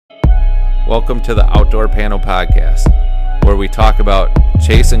Welcome to the Outdoor Panel Podcast, where we talk about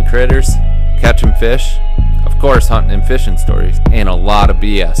chasing critters, catching fish, of course hunting and fishing stories, and a lot of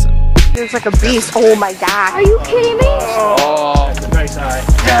BSing. There's like a beast. Oh my god. Are you kidding me? Oh, that's a nice eye.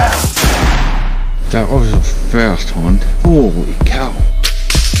 Yeah. That was a fast one. Holy cow.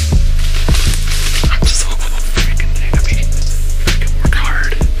 I'm so freaking sick of me. Freaking work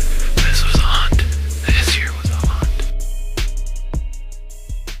hard. This was a hunt. This year was a hunt.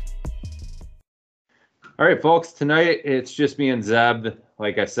 All right, folks, tonight it's just me and Zeb.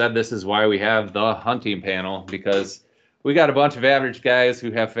 Like I said, this is why we have the hunting panel, because we got a bunch of average guys who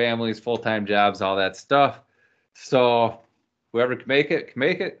have families, full-time jobs, all that stuff. So whoever can make it, can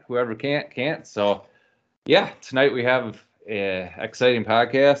make it. Whoever can't. So, yeah, tonight we have an exciting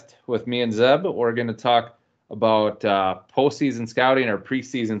podcast with me and Zeb. We're going to talk about postseason scouting or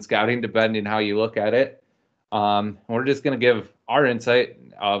preseason scouting, depending how you look at it. We're just going to give our insight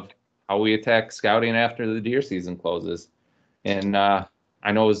of how we attack scouting after the deer season closes. And I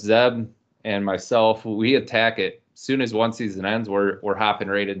know Zeb and myself, we attack it. As soon as one season ends, we're hopping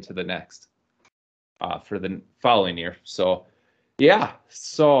right into the next for the following year. So, yeah.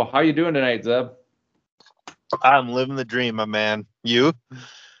 So, how you doing tonight, Zeb? I'm living the dream, my man. You?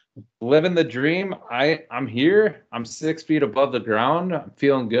 Living the dream. I'm here. I'm 6 feet above the ground. I'm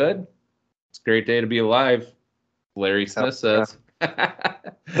feeling good. It's a great day to be alive, Larry Smith says.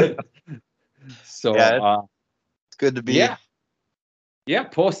 So, yeah, it's good to be. Yeah,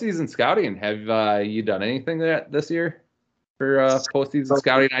 postseason scouting. Have you done anything this year for postseason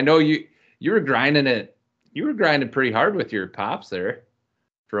scouting? I know you were grinding it. You were grinding pretty hard with your pops there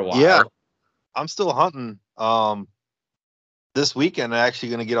for a while. Yeah, I'm still hunting. This weekend, I'm actually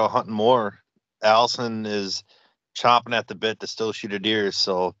going to get out hunting more. Allison is chomping at the bit to still shoot a deer,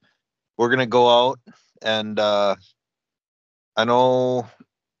 so we're going to go out. And I know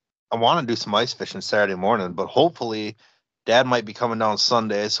I want to do some ice fishing Saturday morning, but hopefully Dad might be coming down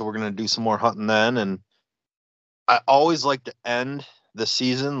Sunday, so we're going to do some more hunting then. And I always like to end the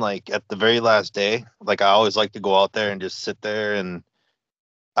season like at the very last day. Like I always like to go out there and just sit there, and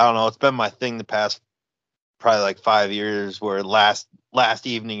I don't know, it's been my thing the past probably like 5 years, where last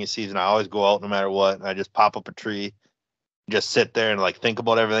evening of season I always go out no matter what, and I just pop up a tree, just sit there and like think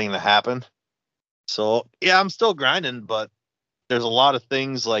about everything that happened. So yeah, I'm still grinding, but there's a lot of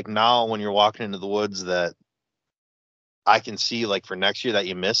things like now when you're walking into the woods that I can see like for next year that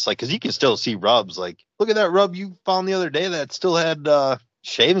you miss, like, cause you can still see rubs. Like, look at that rub you found the other day that still had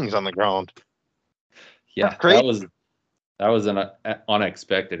shavings on the ground. Yeah, that was an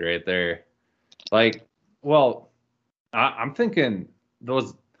unexpected right there. Like, well, I'm thinking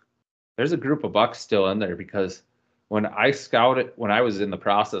there's a group of bucks still in there, because when I was in the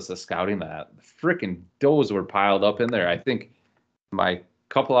process of scouting that, the freaking does were piled up in there. I think my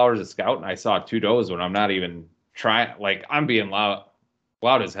couple hours of scouting, I saw 2 does when I'm not even trying. Like, I'm being loud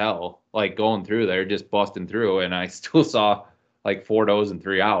as hell, like going through there, just busting through, and I still saw like 4 does in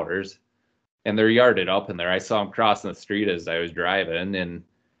 3 hours, and they're yarded up in there. I saw them crossing the street as I was driving, and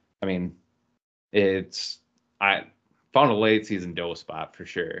I mean, I found a late season doe spot for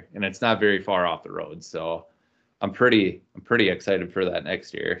sure, and it's not very far off the road, so I'm pretty excited for that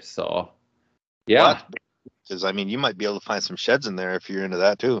next year. So, yeah. Because I mean, you might be able to find some sheds in there if you're into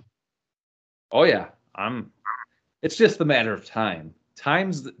that too. Oh yeah, it's just a matter of time.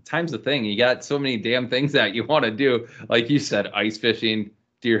 Time's the thing. You got so many damn things that you want to do. Like you said, ice fishing,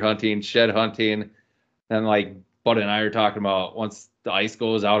 deer hunting, shed hunting. And like Bud and I are talking about, once the ice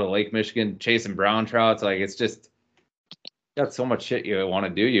goes out of Lake Michigan, chasing brown trouts. Like, it's just, you got so much shit you want to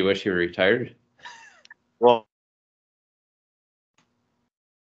do. You wish you were retired. Well,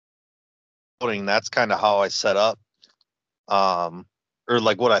 that's kind of how I set up. Or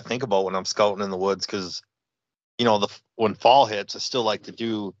like what I think about when I'm scouting in the woods, because you know, when fall hits, I still like to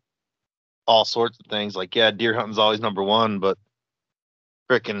do all sorts of things. Like, yeah, deer hunting's always number one, but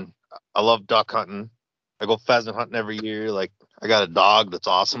freaking, I love duck hunting. I go pheasant hunting every year. Like, I got a dog that's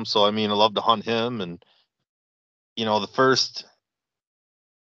awesome, so I mean, I love to hunt him. And you know, if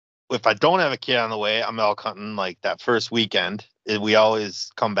I don't have a kid on the way, I'm elk hunting like that first weekend. We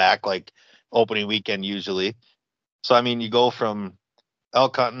always come back like opening weekend usually. So I mean, you go from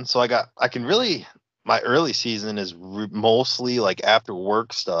elk hunting. So my early season is mostly like after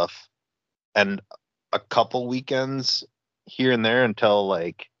work stuff, and a couple weekends here and there until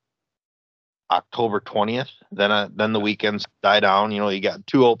like October 20th. Then the weekends die down. You know, you got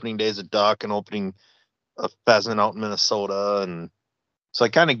 2 opening days of duck and opening a pheasant out in Minnesota, and so I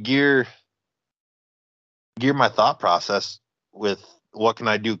kind of gear my thought process with what can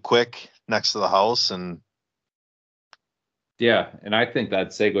I do quick next to the house. And Yeah, and I think that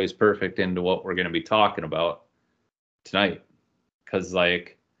segues perfect into what we're going to be talking about tonight. Because,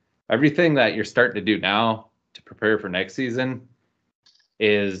 like, everything that you're starting to do now to prepare for next season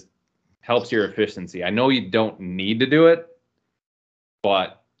is helps your efficiency. I know you don't need to do it,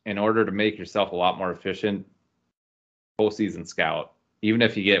 but in order to make yourself a lot more efficient, postseason scout, even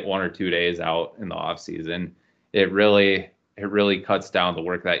if you get 1 or 2 days out in the off season, it really cuts down the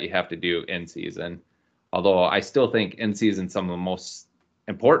work that you have to do in season. Although I still think in season some of the most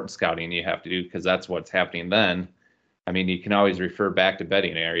important scouting you have to do because that's what's happening then. I mean, you can always refer back to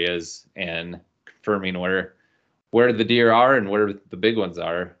bedding areas and confirming where the deer are and where the big ones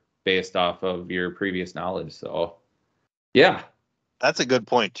are based off of your previous knowledge. So, yeah, That's a good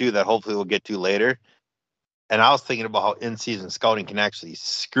point too. That hopefully we'll get to later. And I was thinking about how in-season scouting can actually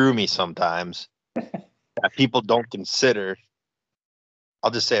screw me sometimes that people don't consider.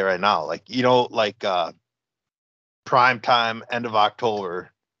 I'll just say it right now, like prime time, end of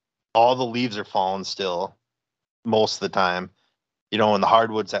October, all the leaves are falling still most of the time. In the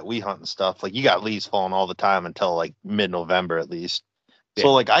hardwoods that we hunt and stuff, like you got leaves falling all the time until like mid-November at least. Yeah.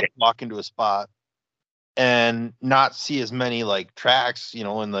 So like I can walk into a spot and not see as many like tracks,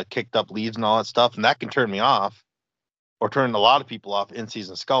 in the kicked up leaves and all that stuff, and that can turn me off or turn a lot of people off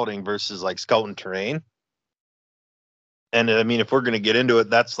in-season scouting versus like scouting terrain. And I mean, if we're going to get into it,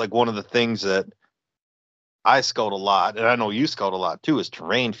 that's like one of the things that I scout a lot, and I know you scout a lot too, is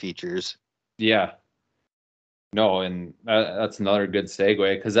terrain features. yeah. No, and that's another good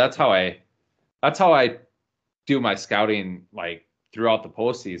segue because that's how I do my scouting like throughout the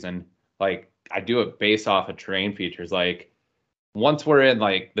postseason. Like I do it based off of terrain features. Like once we're in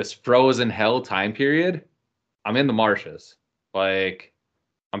like this frozen hell time period, I'm in the marshes. Like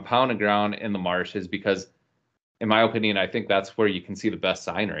I'm pounding ground in the marshes because, in my opinion, I think that's where you can see the best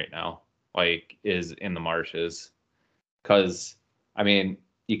sign right now. Like is in the marshes, because I mean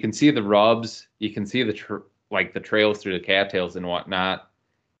you can see the rubs, you can see the trails through the cattails and whatnot,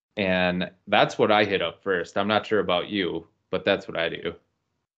 and that's what I hit up first. I'm not sure about you, but that's what I do.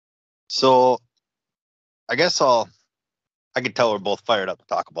 So I guess I can tell we're both fired up to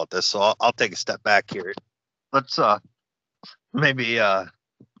talk about this. So I'll take a step back here. Let's maybe I'll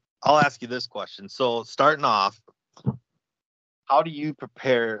ask you this question. So starting off, how do you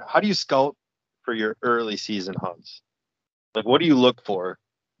prepare? How do you scout for your early season hunts? Like, what do you look for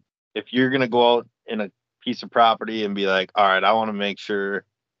if you're gonna go out in a piece of property and be like, all right, I want to make sure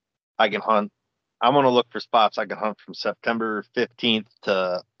I can hunt. I want to look for spots I can hunt from September 15th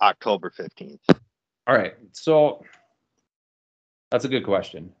to October 15th. All right, so that's a good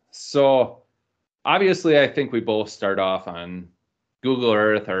question. So obviously, I think we both start off on Google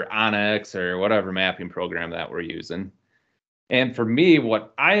Earth or Onyx or whatever mapping program that we're using. And for me,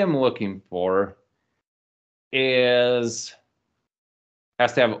 what I am looking for is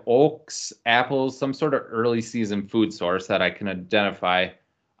has to have oaks, apples, some sort of early season food source that I can identify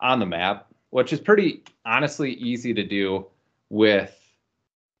on the map, which is pretty honestly easy to do with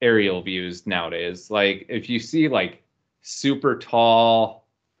aerial views nowadays. Like if you see like super tall,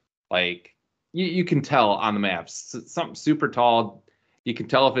 like you can tell on the maps, something super tall, you can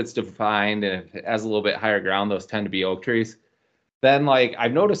tell if it's defined, and if it has a little bit higher ground, those tend to be oak trees. Then like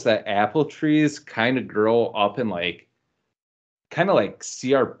I've noticed that apple trees kind of grow up in like kind of like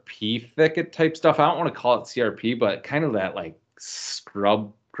CRP thicket type stuff. I don't want to call it CRP, but kind of that like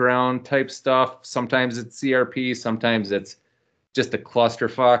scrub ground type stuff. Sometimes it's CRP, sometimes it's just a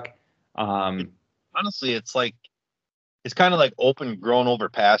clusterfuck. Honestly, it's kind of like open grown over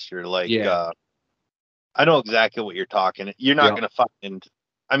pasture. Like, Yeah. I know exactly what you're talking. You're not Yeah. going to find,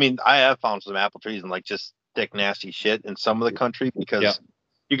 I mean, I have found some apple trees and like just thick, nasty shit in some of the country because Yeah.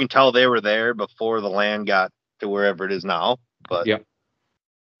 you can tell they were there before the land got to wherever it is now. But Yep.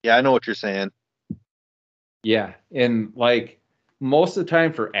 yeah, I know what you're saying. Yeah. And like most of the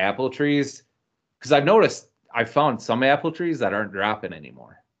time for apple trees, because I've noticed I found some apple trees that aren't dropping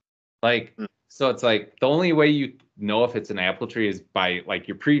anymore. Like, Mm. so it's like the only way you know if it's an apple tree is by like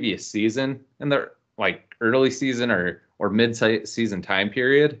your previous season and the like early season or mid season time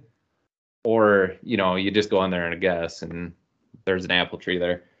period, or you just go in there and guess and there's an apple tree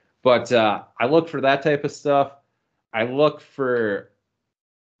there. But I look for that type of stuff. I look for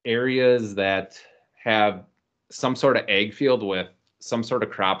areas that have some sort of egg field with some sort of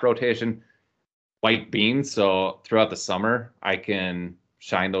crop rotation, like beans. So throughout the summer, I can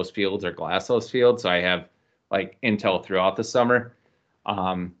shine those fields or glass those fields. So I have like intel throughout the summer.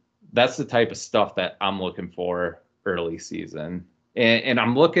 That's the type of stuff that I'm looking for early season. And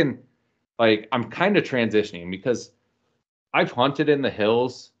I'm looking like I'm kind of transitioning because I've hunted in the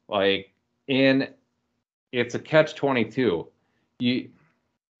hills, like in it's a catch-22. You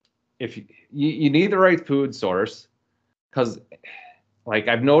if you need the right food source, because like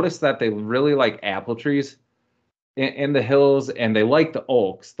I've noticed that they really like apple trees in the hills, and they like the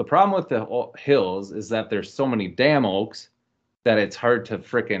oaks. The problem with the hills is that there's so many damn oaks that it's hard to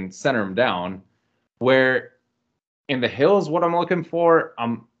frickin' center them down. Where in the hills, what I'm looking for,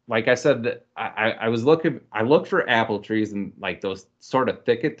 like I said, I look for apple trees and like those sort of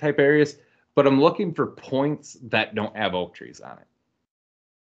thicket type areas, but I'm looking for points that don't have oak trees on it.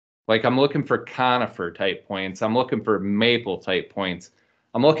 Like I'm looking for conifer type points. I'm looking for maple type points.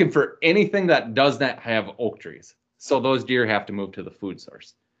 I'm looking for anything that does not have oak trees. So those deer have to move to the food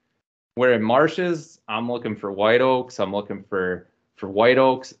source. Where in marshes, I'm looking for white oaks. I'm looking for white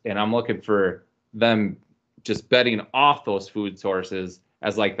oaks, and I'm looking for them just bedding off those food sources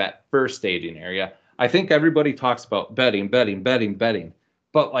as like that first staging area. I think everybody talks about bedding, but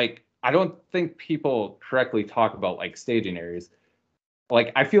like I don't think people correctly talk about like staging areas.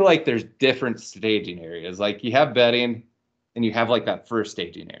 Like I feel like there's different staging areas. Like you have bedding, and you have like that first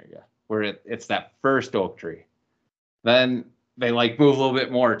staging area where it's that first oak tree. Then they like move a little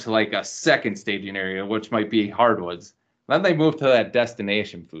bit more to like a second staging area, which might be hardwoods. Then they move to that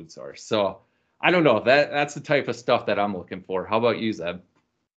destination food source. So I don't know. That's the type of stuff that I'm looking for. How about you, Zeb?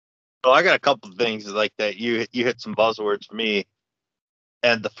 Well, I got a couple of things like that. You hit some buzzwords for me,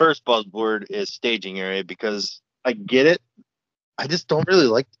 and the first buzzword is staging area because I get it. I just don't really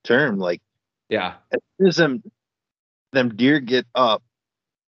like the term. Like, Yeah. as soon as them deer get up,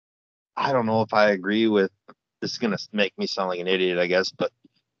 I don't know if I agree with. This is gonna make me sound like an idiot, I guess, but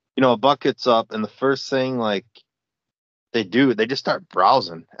a buck gets up, and the first thing like they just start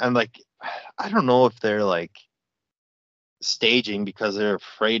browsing, and like I don't know if they're like staging because they're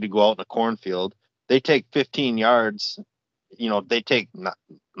afraid to go out in a cornfield. They take 15 yards, they take not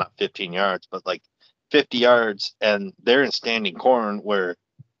 15 yards, but like 50 yards, and they're in standing corn where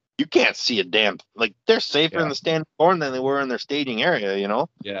you can't see a damn, like they're safer in the standing corn than they were in their staging area,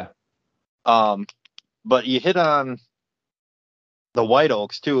 Yeah. But you hit on the white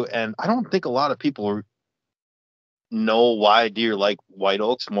oaks too, and I don't think a lot of people know why deer like white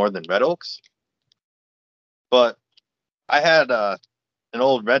oaks more than red oaks. But I had an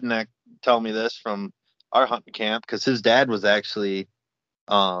old redneck tell me this from our hunting camp because his dad was actually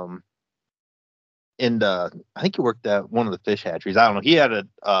I think he worked at one of the fish hatcheries. I don't know. He had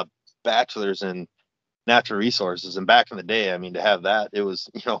a bachelor's in natural resources, and back in the day, I mean, to have that, it was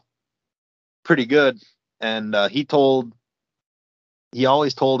pretty good. And he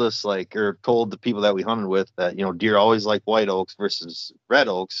always told us or told the people that we hunted with that deer always like white oaks versus red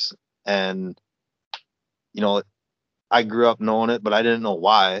oaks. And I grew up knowing it, but I didn't know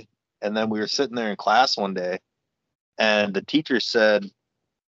why. And then we were sitting there in class one day, and the teacher said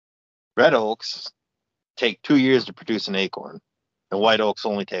red oaks take 2 years to produce an acorn, and white oaks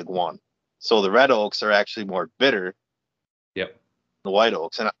only take 1. So the red oaks are actually more bitter. Yep. Than the white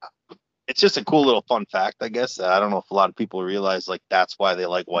oaks, and it's just a cool little fun fact, I guess. I don't know if a lot of people realize that's why they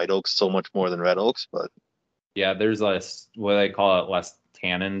like white oaks so much more than red oaks, but yeah, there's less, what they call it, less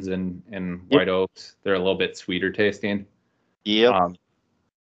tannins in white oaks. They're a little bit sweeter tasting. Yeah.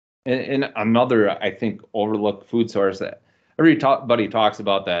 And another, I think, overlooked food source that everybody talks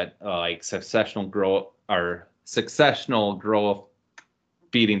about, that like successional growth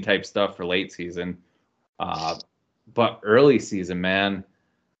feeding type stuff for late season. But early season, man,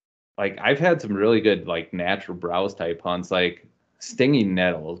 like I've had some really good like natural browse type hunts, like stinging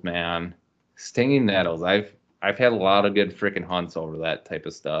nettles, man. Stinging nettles. I've had a lot of good freaking hunts over that type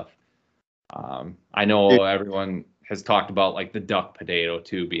of stuff. I know everyone has talked about like the duck potato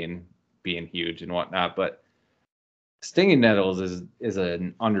too being huge and whatnot, but stinging nettles is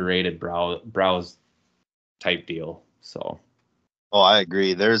an underrated browse type deal. So. Oh, I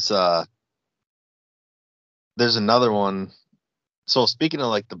agree. There's another one. So speaking of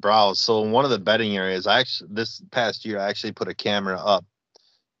like the browse, so in one of the bedding areas, this past year I actually put a camera up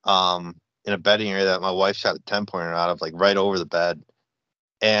in a bedding area that my wife shot a 10-pointer out of, like right over the bed.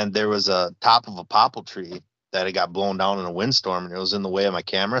 And there was a top of a popple tree that it got blown down in a windstorm, and it was in the way of my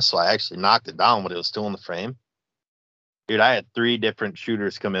camera. So I actually knocked it down, but it was still in the frame. Dude, I had 3 different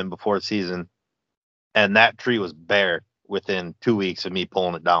shooters come in before the season, and that tree was bare within 2 weeks of me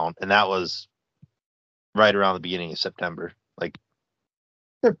pulling it down. And that was right around the beginning of September. Like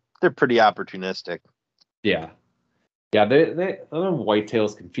they're pretty opportunistic. Yeah. Yeah, they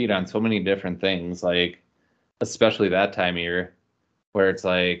whitetails can feed on so many different things, like especially that time of year where it's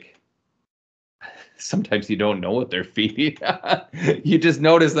like sometimes you don't know what they're feeding on. You just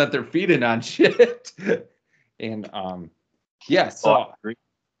notice that they're feeding on shit. And yeah, so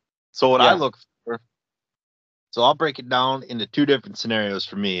So what I look for So I'll break it down into two different scenarios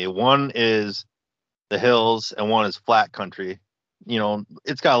for me. One is the hills and one is flat country. You know,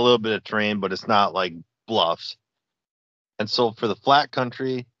 it's got a little bit of terrain, but it's not like bluffs. And so for the flat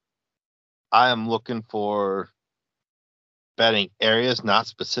country, I am looking for bedding areas, not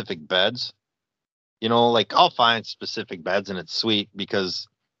specific beds. You know, like I'll find specific beds and it's sweet because,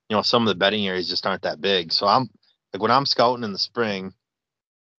 you know, some of the bedding areas just aren't that big. So I'm like, when I'm scouting in the spring,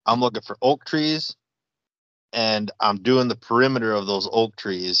 I'm looking for oak trees and I'm doing the perimeter of those oak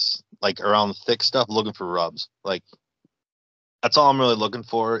trees, like around the thick stuff, looking for rubs. Like that's all I'm really looking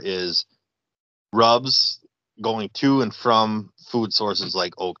for is rubs going to and from food sources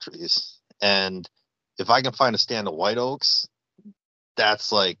like oak trees. And if I can find a stand of white oaks,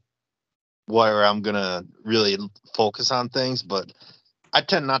 that's like where I'm gonna really focus on things. But I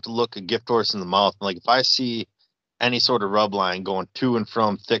tend not to look a gift horse in the mouth. Like if I see any sort of rub line going to and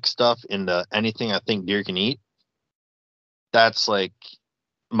from thick stuff into anything I think deer can eat, that's like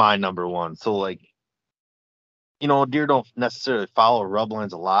my number one. So like, you know, deer don't necessarily follow rub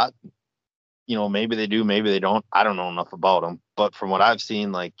lines a lot. You know, maybe they do, maybe they don't. I don't know enough about them. But from what I've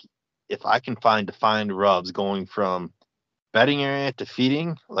seen, like if I can find defined rubs going from bedding area to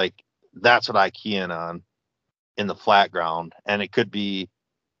feeding, like that's what I key in on in the flat ground. And it could be,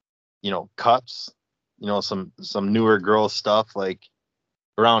 you know, cuts, you know, some newer growth stuff. Like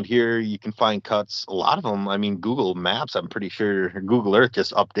around here, you can find cuts. A lot of them, I mean, Google Maps, I'm pretty sure Google Earth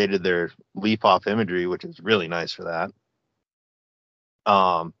just updated their leaf off imagery, which is really nice for that.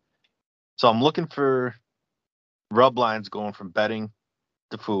 So I'm looking for rub lines going from bedding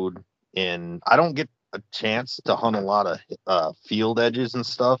to food. And I don't get a chance to hunt a lot of field edges and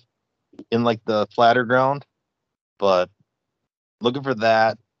stuff in like the flatter ground, but looking for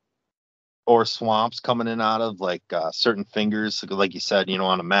that or swamps coming in out of like certain fingers, like you said, you know,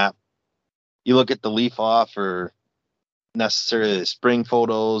 on a map. You look at the leaf off or necessarily the spring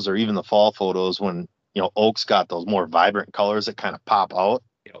photos or even the fall photos when, you know, oak's got those more vibrant colors that kind of pop out.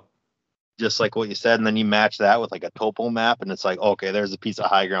 Yep. Just like what you said, and then you match that with like a topo map, and it's like, okay, there's a piece of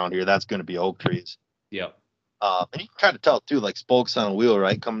high ground here. That's going to be oak trees. Yep. And you can kind of tell too, like spokes on a wheel,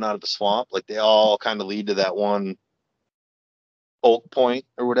 right, coming out of the swamp, like they all kind of lead to that one oak point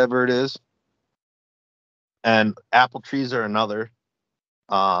or whatever it is. And apple trees are another,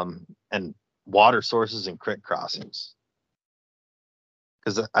 and water sources and creek crossings.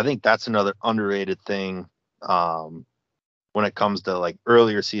 Because I think that's another underrated thing when it comes to like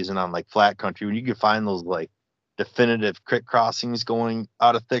earlier season on like flat country, when you can find those like definitive creek crossings going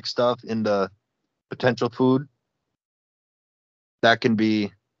out of thick stuff into potential food. That can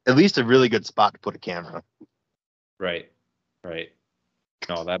be at least a really good spot to put a camera. Right. Right.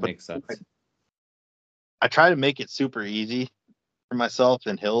 No, that makes sense. I try to make it super easy for myself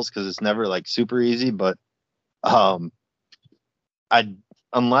in hills because it's never like super easy, but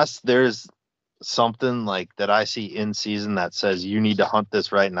unless there's something like that I see in season that says you need to hunt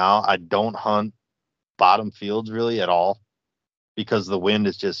this right now, I don't hunt bottom fields really at all because the wind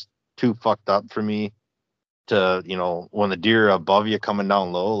is just too fucked up for me to, you know, when the deer are above you coming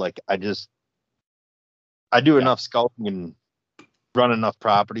down low, like I do enough scouting and run enough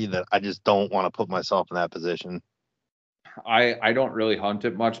property that I just don't want to put myself in that position. I don't really hunt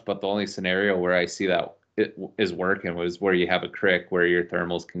it much, but the only scenario where I see that it is working was where you have a creek where your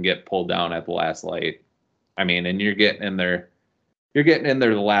thermals can get pulled down at the last light. I mean, and you're getting in there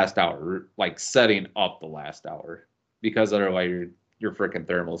the last hour, like setting up the last hour, because otherwise your freaking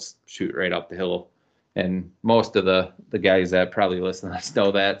thermals shoot right up the hill. And most of the guys that probably listen to us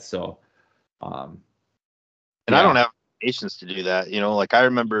know that. So, and I don't have patience to do that. You know, like I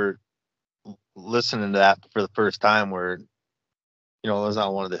remember listening to that for the first time where, you know, it was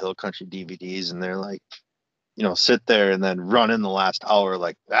on one of the Hill Country DVDs and they're like, you know, sit there and then run in the last hour.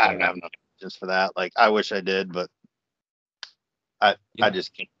 Like, I don't have enough patience for that. Like, I wish I did, but I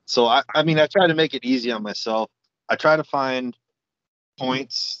just can't. So, I mean, I try to make it easy on myself. I try to find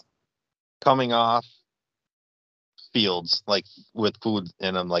points coming off fields, like with food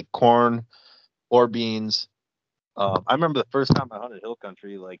in them, like corn or beans. I remember the first time I hunted hill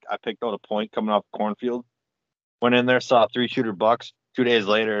country, like I picked out a point coming off a cornfield, went in there, saw 3-shooter bucks. 2 days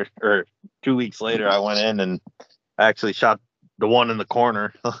later, or 2 weeks later, I went in and actually shot the one in the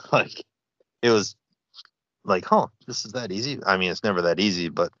corner. Like it was like, huh, this is that easy. I mean, it's never that easy,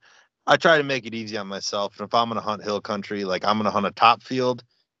 but I try to make it easy on myself. And if I'm gonna hunt hill country, like I'm gonna hunt a top field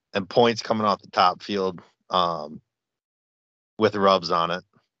and points coming off the top field, with rubs on it.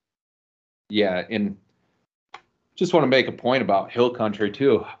 Yeah, and just want to make a point about hill country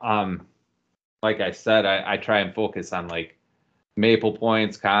too. Like I said, I try and focus on like maple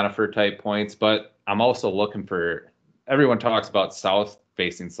points, conifer type points, but I'm also looking for, everyone talks about south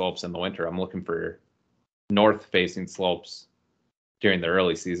facing slopes in the winter. I'm looking for north facing slopes during the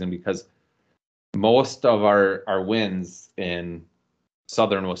early season because most of our winds in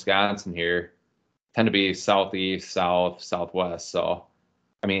southern Wisconsin here tend to be southeast, south, southwest. So,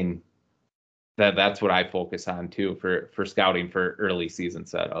 I mean, that's what I focus on too for scouting for early season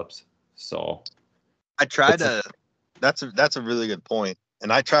setups. So I try to. That's a really good point,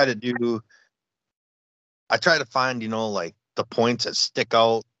 and I try to find like the points that stick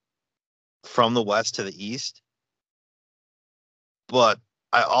out from the west to the east, but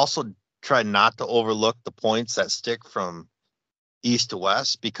I also try not to overlook the points that stick from east to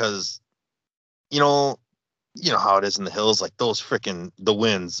west because you know how it is in the hills, like those freaking the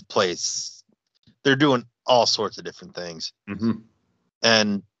winds place, they're doing all sorts of different things.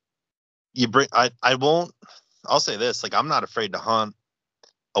 And you bring I'll say this, like I'm not afraid to hunt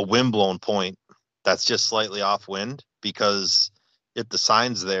a windblown point that's just slightly off wind because if the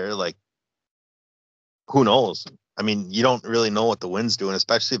sign's there, like who knows? I mean, you don't really know what the wind's doing,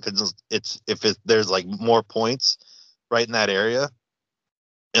 especially if there's like more points right in that area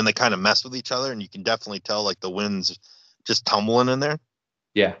and they kind of mess with each other, and you can definitely tell like the wind's just tumbling in there.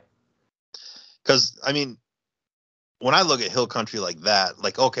 Yeah. Because I mean, when I look at hill country like that,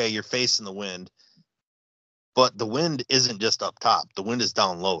 like okay, you're facing the wind, but the wind isn't just up top. The wind is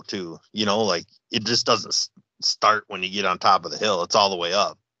down low too. Like it just doesn't start when you get on top of the hill. It's all the way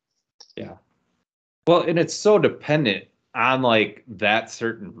up. Yeah. Well, and it's so dependent on like that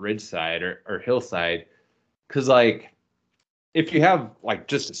certain ridge side or hillside. Cause like if you have like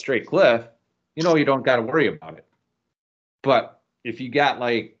just a straight cliff, you don't got to worry about it. But if you got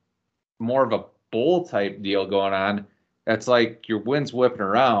like more of a bowl type deal going on, that's like your wind's whipping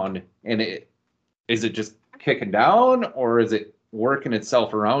around and is it just kicking down or is it working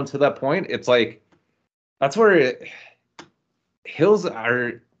itself around to that point? It's like, that's where hills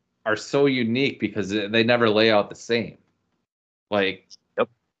are so unique because they never lay out the same. Like, yep.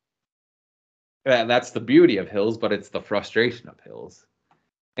 That's the beauty of hills, but it's the frustration of hills.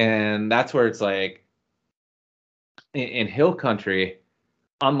 And that's where it's like in hill country,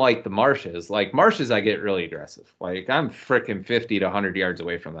 unlike the marshes, like marshes, I get really aggressive. Like I'm freaking 50 to 100 yards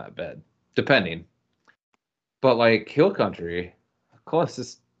away from that bed, depending. But like hill country,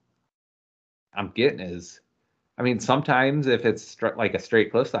 closest I'm getting is, I mean, sometimes if it's like a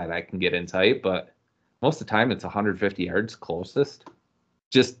straight cliffside, I can get in tight, but most of the time it's 150 yards closest,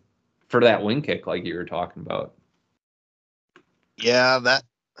 just for that wind kick, like you were talking about. Yeah,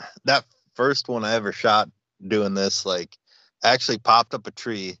 that first one I ever shot doing this, like, actually popped up a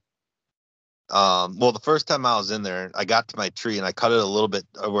tree. Well, the first time I was in there, I got to my tree and I cut it a little bit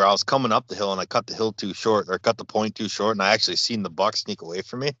where I was coming up the hill, and I cut the hill too short, or cut the point too short, and I actually seen the buck sneak away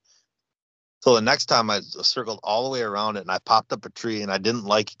from me. So the next time I circled all the way around it and I popped up a tree, and I didn't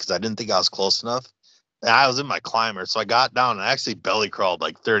like it because I didn't think I was close enough. And I was in my climber, so I got down and actually belly crawled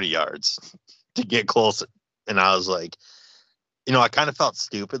like 30 yards to get close. And I was like, I kind of felt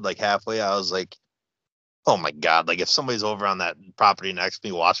stupid. Like halfway, I was like, oh my God, like if somebody's over on that property next to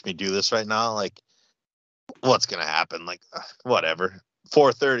me, watch me do this right now, like what's going to happen? Like, whatever.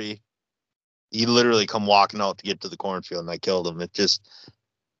 4:30, he literally come walking out to get to the cornfield and I killed him. It just,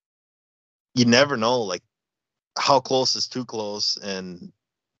 you never know, like how close is too close and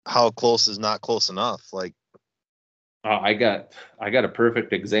how close is not close enough. Like, I got a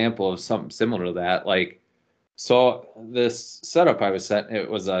perfect example of something similar to that. Like, so this setup I was setting, it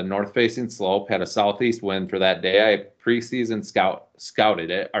was a north facing slope, had a southeast wind for that day. I preseason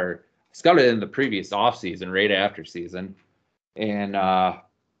scouted it in the previous off season, right after season. And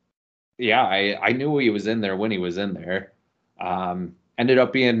yeah, I knew he was in there when he was in there. Ended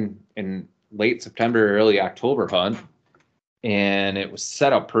up being in late September, early October hunt. And it was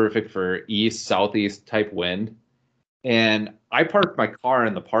set up perfect for east, southeast type wind. And I parked my car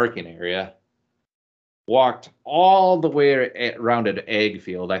in the parking area, walked all the way around an egg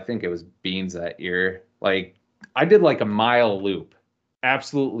field. I think it was beans that year. Like I did like a mile loop,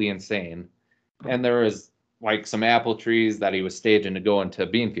 absolutely insane. And there was like some apple trees that he was staging to go into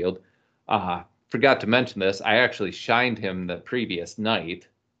bean field. Forgot to mention this. I actually shined him the previous night,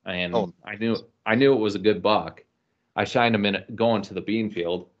 and I knew it was a good buck. I shined him in going to the bean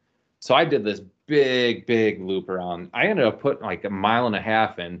field. So I did this big loop around. I ended up putting like a mile and a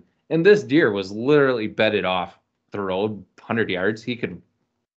half in, and this deer was literally bedded off the road 100 yards. He could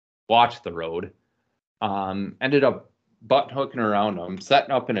watch the road. Ended up butt hooking around him,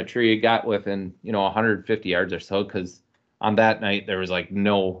 setting up in a tree, got within 150 yards or so, because on that night there was like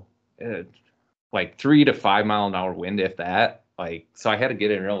no like 3 to 5 mile an hour wind, if that. Like, so I had to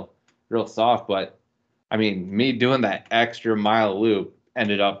get in real soft, but I mean, me doing that extra mile loop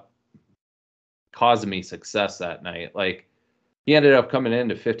ended up causing me success that night. Like, he ended up coming in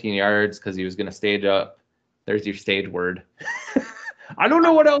to 15 yards because he was going to stage up. There's your stage word. I don't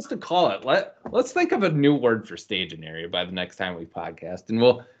know what else to call it. Let's think of a new word for staging area by the next time we podcast, and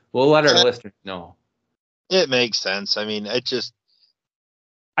we'll let our listeners know. It makes sense. I mean, it just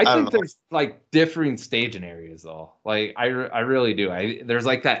I don't think know. there's like differing staging areas though. Like I really do. There's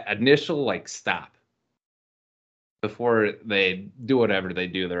like that initial like stop before they do whatever they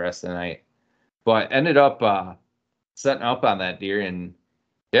do the rest of the night. But ended up setting up on that deer, and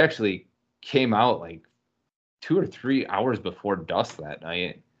they actually came out like 2 or 3 hours before dusk that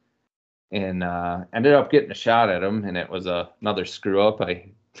night, and ended up getting a shot at him, and it was another screw up.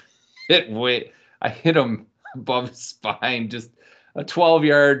 I hit him above his spine, just a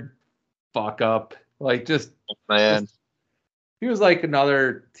 12-yard fuck up, like just Man, he was like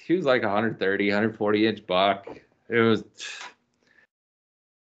 130, 140 inch buck. It was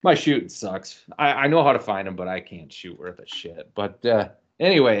my shooting sucks. I know how to find them, but I can't shoot worth a shit. But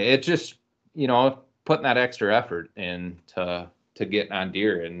anyway, it just putting that extra effort in to get on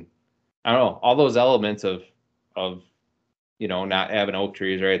deer, and I don't know, all those elements of not having oak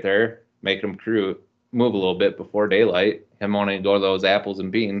trees right there, making them move a little bit before daylight, him wanting to go to those apples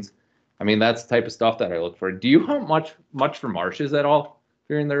and beans. I mean, that's the type of stuff that I look for. Do you hunt much for marshes at all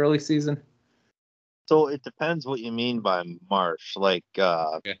during the early season? so it depends what you mean by marsh. Like,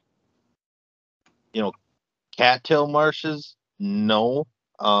 Okay. Cattail marshes, no.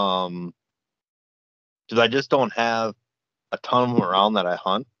 Because I just don't have a ton of them around that I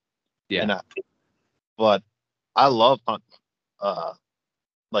hunt. Yeah. But I love hunting,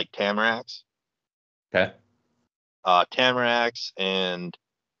 like tamaracks. Okay. Tamaracks, and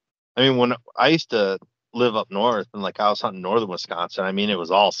I mean, when I used to live up north and like I was hunting northern Wisconsin, I mean, it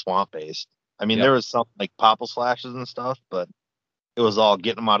was all swamp based. I mean, Yep. there was some like popple slashes and stuff, but it was all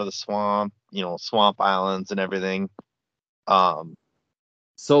getting them out of the swamp, swamp islands and everything. So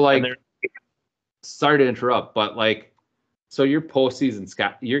And like, they're sorry to interrupt, but like, so you're postseason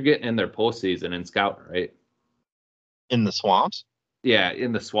scout, you're getting in their postseason and scouting, right? in the swamps. Yeah,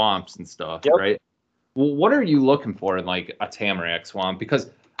 in the swamps and stuff, Yep. right? Well, what are you looking for in like a tamarack swamp? Because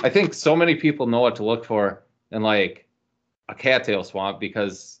I think so many people know what to look for in like a cattail swamp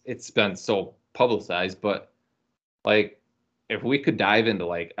because it's been so publicized. But like, if we could dive into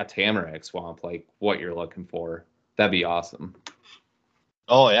like a tamarack swamp, like what you're looking for, that'd be awesome.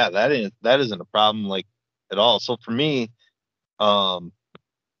 Oh yeah, that isn't a problem like at all. So for me, um,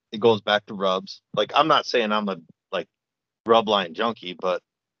 it goes back to rubs. Like I'm not saying I'm a like rub line junkie, but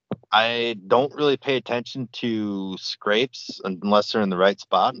I don't really pay attention to scrapes unless they're in the right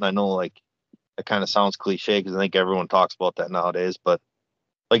spot. And I know like it kind of sounds cliche because I think everyone talks about that nowadays. But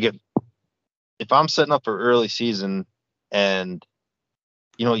like if I'm setting up for early season and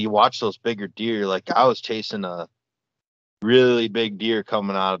you watch those bigger deer, like I was chasing a really big deer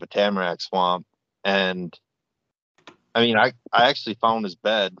coming out of a tamarack swamp, and I mean I actually found his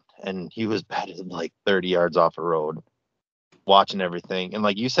bed and he was bedded like 30 yards off a road, watching everything. And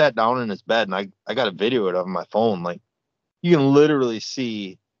like you sat down in his bed and I got a video of it on my phone. Like you can literally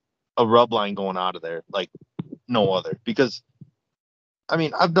see a rub line going out of there like no other. Because I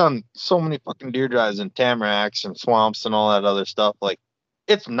mean, I've done so many fucking deer drives in tamaracks and swamps and all that other stuff. Like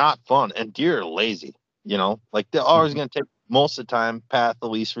it's not fun, and deer are lazy, like they're always going to take most of the time path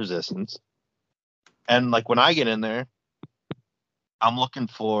of least resistance. And like when I get in there, I'm looking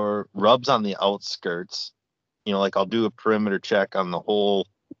for rubs on the outskirts. Like I'll do a perimeter check on the whole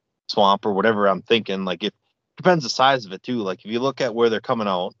swamp or whatever I'm thinking. Like it depends the size of it too. Like if you look at where they're coming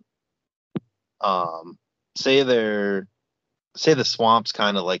out, say the swamp's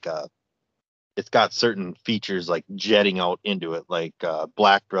kind of like it's got certain features like jetting out into it, like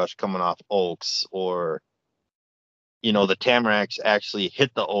black brush coming off oaks, or the tamaracks actually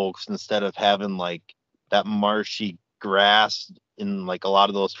hit the oaks instead of having like that marshy grass in like a lot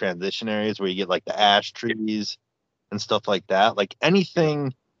of those transition areas where you get like the ash trees and stuff like that. Like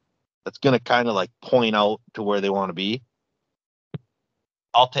anything that's going to kind of like point out to where they want to be,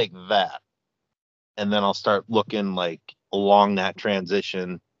 I'll take that. And then I'll start looking like along that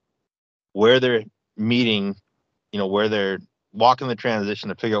transition where they're meeting, where they're walking the transition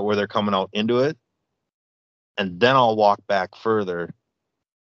to figure out where they're coming out into it. And then I'll walk back further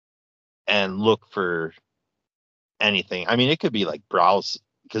and look for anything. I mean, it could be like browse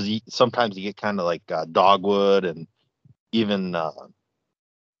because sometimes you get kind of like dogwood and even,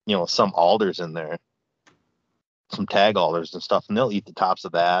 some alders in there, some tag alders and stuff, and they'll eat the tops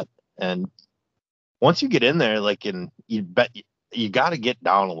of that. And once you get in there, like, and you bet you got to get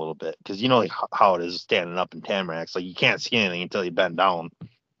down a little bit because you know like, how it is standing up in tamaracks. Like you can't see anything until you bend down,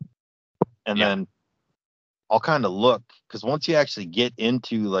 and Yeah. then I'll kind of look because once you actually get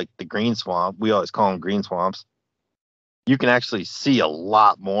into like the green swamp, we always call them green swamps. You can actually see a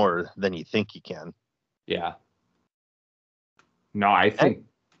lot more than you think you can. Yeah. No, I think.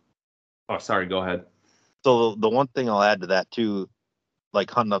 Oh, sorry. Go ahead. So the one thing I'll add to that too, like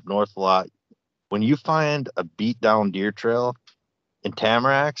hunting up north a lot, when you find a beat down deer trail in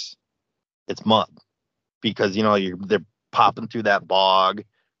tamaracks, it's mud because you know they're popping through that bog,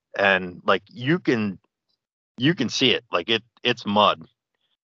 and like you can see it like it's mud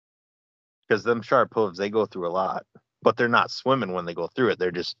because them sharp hooves they go through a lot, but they're not swimming when they go through it.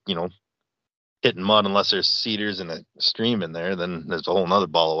 They're just hitting mud unless there's cedars and a stream in there. Then there's a whole nother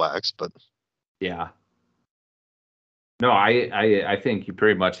ball of wax. But Yeah. No, I think you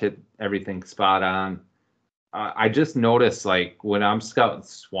pretty much hit everything spot on. I just noticed like when I'm scouting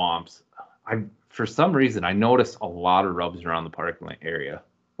swamps, I for some reason I noticed a lot of rubs around the parking lot area.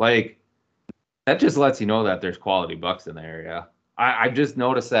 Like that just lets you know that there's quality bucks in the area. I've just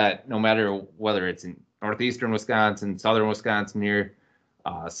noticed that no matter whether it's in northeastern Wisconsin, southern Wisconsin here,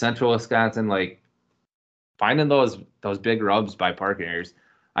 central Wisconsin, like finding those big rubs by parking areas.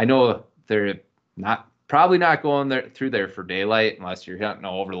 I know they're probably not going there through there for daylight unless you're hunting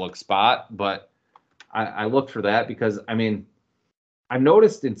an overlooked spot, but I look for that because I mean I've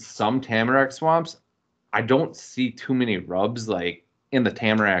noticed in some tamarack swamps I don't see too many rubs like in the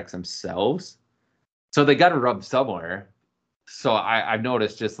tamaracks themselves. So they got to rub somewhere. So I've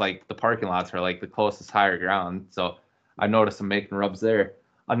noticed just like the parking lots are like the closest higher ground. So I noticed them making rubs there.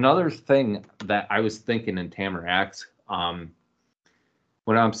 Another thing that I was thinking in tamaracks,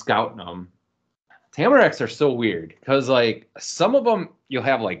 when I'm scouting them, tamaracks are so weird because like some of them you'll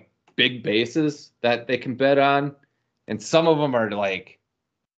have like big bases that they can bed on, and some of them are like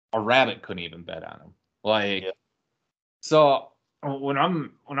a rabbit couldn't even bed on them. Like so when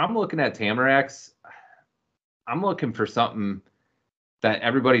I'm looking at tamaracks, I'm looking for something that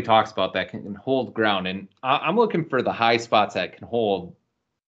everybody talks about that can hold ground, and I'm looking for the high spots that can hold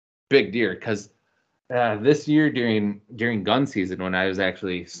big deer because this year during gun season when I was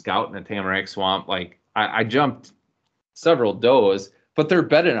actually scouting a tamarack swamp, like I jumped several does, but they're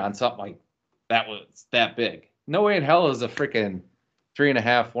bedding on something like that was that big. No way in hell is a freaking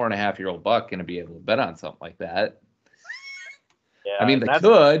 3.5, 4.5 year old buck gonna be able to bed on something like that. I mean, and they that's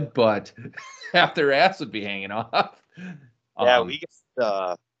could, but half their ass would be hanging off. we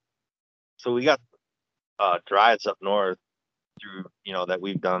got so we got drives up north through that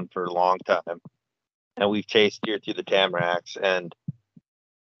we've done for a long time, and we've chased deer through the tamaracks. And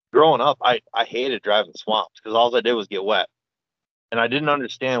growing up, I hated driving swamps because all I did was get wet, and I didn't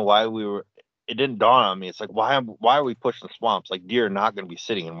understand why we were. It didn't dawn on me. It's like why are we pushing swamps? Like deer are not going to be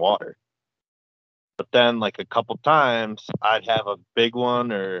sitting in water. But then, like a couple times, I'd have a big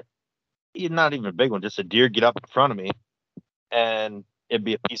one, or not even a big one, just a deer get up in front of me, and it'd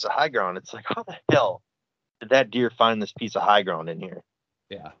be a piece of high ground. It's like, how the hell did that deer find this piece of high ground in here?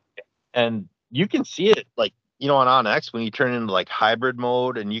 Yeah. And you can see it, like on Onyx when you turn into like hybrid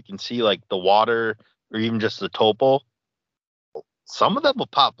mode, and you can see like the water or even just the topo. Some of them will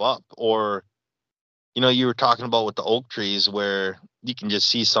pop up, or you were talking about with the oak trees where you can just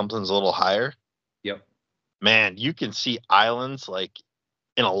see something's a little higher. Yep. Man, you can see islands like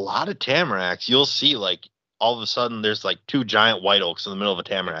in a lot of tamaracks. You'll see like all of a sudden there's like two giant white oaks in the middle of a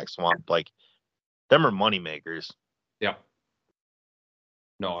tamarack swamp. Like them are money makers. Yep.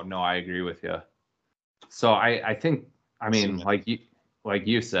 No, I agree with you. So I think I mean like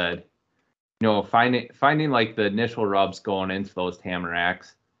you said, finding like the initial rubs going into those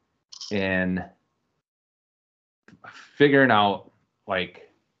tamaracks and figuring out like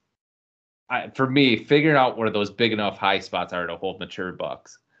for me figuring out where those big enough high spots are to hold mature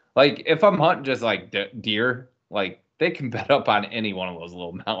bucks. Like if I'm hunting just like deer, like they can bed up on any one of those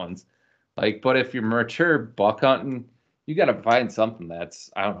little mountains. Like, but if you're mature buck hunting, you got to find something that's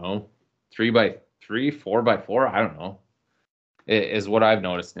I don't know, 3x3, 4x4. I don't know. Is what I've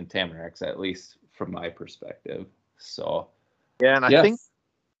noticed in tamaracks, at least from my perspective. So Yeah, and I yes. think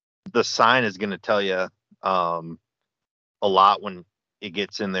the sign is going to tell you a lot when it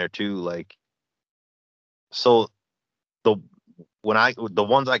gets in there too. Like, so the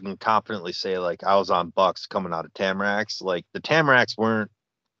ones I can confidently say, like I was on bucks coming out of tamaracks. Like the tamaracks weren't,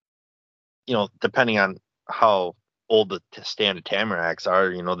 depending on how old the stand of tamaracks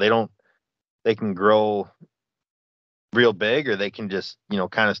are, they can grow real big, or they can just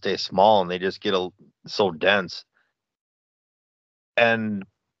kind of stay small, and they just get so dense. And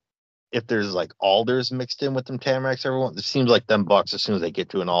if there's like alders mixed in with them tamaracks, everyone, it seems like them bucks, as soon as they get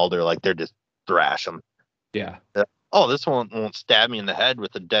to an alder, like they're just thrash them. Yeah. Oh, this one won't stab me in the head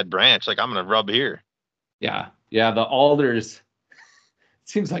with a dead branch. Like, I'm going to rub here. Yeah. Yeah. The alders, it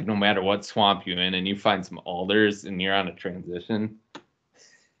seems like no matter what swamp you're in and you find some alders and you're on a transition,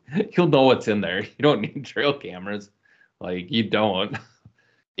 you'll know what's in there. You don't need trail cameras. Like, you don't.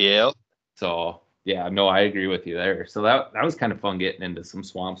 Yep. So, yeah, no, I agree with you there. So that was kind of fun getting into some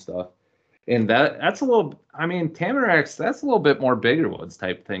swamp stuff. And that's a little, I mean, tamaracks, that's a little bit more bigger woods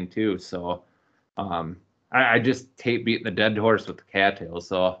type thing too. So I just hate beating the dead horse with the cattails.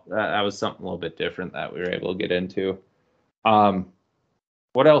 So that was something a little bit different that we were able to get into.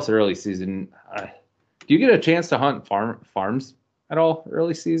 What else early season? Do you get a chance to hunt farms at all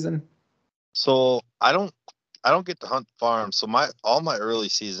early season? So I don't get to hunt farms. So all my early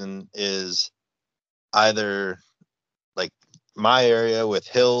season is either like my area with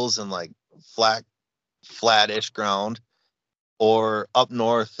hills and like flatish ground, or up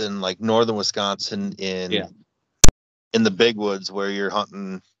north in like northern Wisconsin in the big woods where you're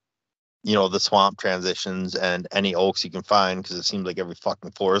hunting, the swamp transitions and any oaks you can find, because it seems like every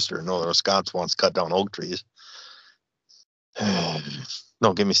fucking forester in northern Wisconsin wants to cut down oak trees.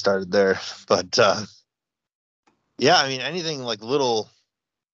 Don't get me started there. But yeah, I mean, anything like little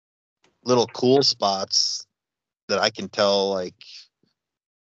cool spots that I can tell, like,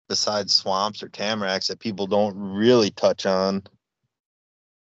 besides swamps or tamaracks, that people don't really touch on.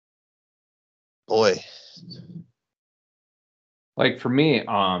 Boy. Like for me,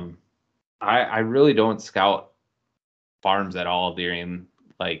 I really don't scout farms at all during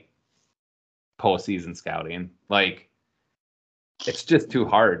like postseason scouting. Like it's just too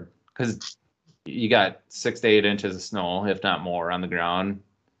hard because you got 6 to 8 inches of snow, if not more, on the ground.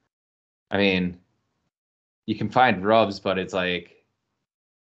 I mean, you can find rubs, but it's like,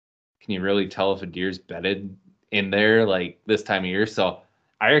 can you really tell if a deer's bedded in there like this time of year? So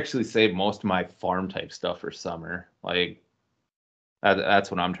I actually save most of my farm type stuff for summer. Like that's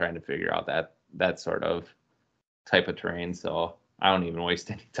what I'm trying to figure out, that sort of type of terrain. So I don't even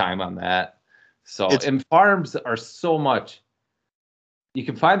waste any time on that. So and farms are so much, you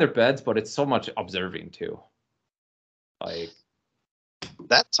can find their beds, but it's so much observing too. Like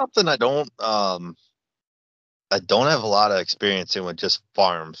that's something I don't have a lot of experience in with just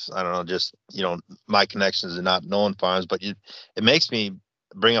farms. I don't know, just, my connections are not knowing farms, but it makes me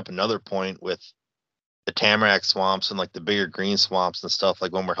bring up another point with the tamarack swamps and like the bigger green swamps and stuff,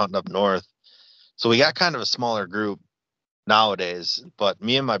 like when we're hunting up north. So we got kind of a smaller group nowadays, but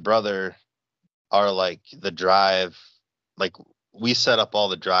me and my brother are like the drive, like we set up all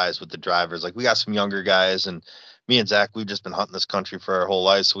the drives with the drivers. Like we got some younger guys, and me and Zach, we've just been hunting this country for our whole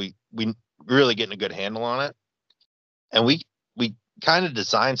lives. So we really getting a good handle on it. And we kind of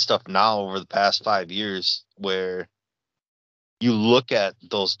design stuff now over the past 5 years where you look at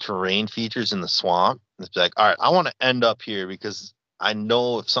those terrain features in the swamp and it's like, all right, I want to end up here because I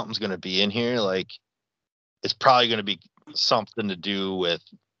know if something's going to be in here, like it's probably going to be something to do with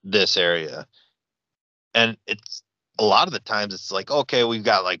this area. And it's a lot of the times it's like, okay, we've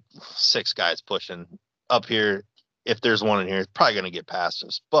got like 6 guys pushing up here. If there's one in here, it's probably going to get past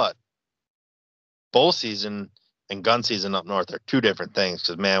us. But bow season and gun season up north are 2 different things.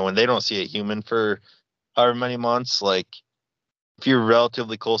 Because, man, when they don't see a human for however many months, like if you're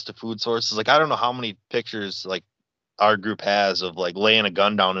relatively close to food sources, like I don't know how many pictures like our group has of like laying a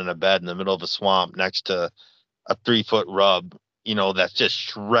gun down in a bed in the middle of a swamp next to a 3-foot rub, that's just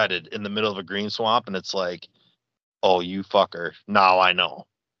shredded in the middle of a green swamp. And it's like, oh, you fucker. Now I know.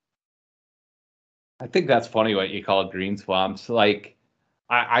 I think that's funny what you call green swamps. Like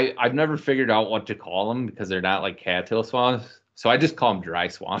I've never figured out what to call them because they're not like cattail swamps. So I just call them dry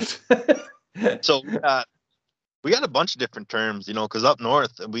swamps. So we got a bunch of different terms, because up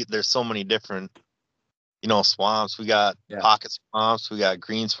north there's so many different, swamps. We got pocket swamps, we got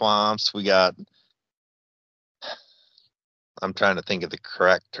green swamps, we got, I'm trying to think of the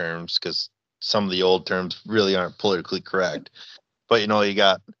correct terms because some of the old terms really aren't politically correct. But you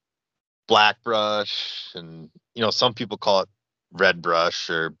got black brush, and some people call it red brush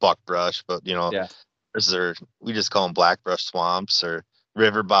or buck brush, but we just call them black brush swamps or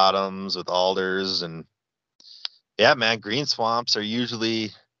river bottoms with alders. And yeah, man, green swamps are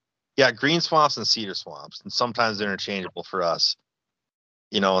usually green swamps and cedar swamps, and sometimes they're interchangeable for us,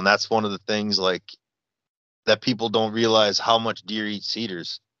 and that's one of the things like that people don't realize how much deer eat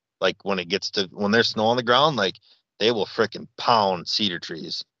cedars. Like when there's snow on the ground, like they will frickin' pound cedar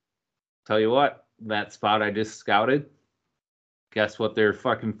trees. Tell you what, that spot I just scouted, guess what they're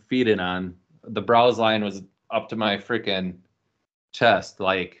fucking feeding on? The browse line was up to my freaking chest.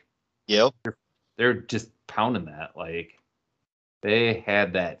 Like, Yep. They're just pounding that. Like they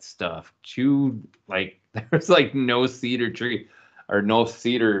had that stuff chewed. Like there's like no cedar tree or no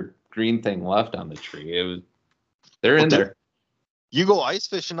cedar green thing left on the tree. It was they're Well, in dude, there. you go ice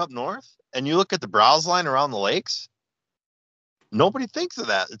fishing up north and you look at the browse line around the lakes. Nobody thinks of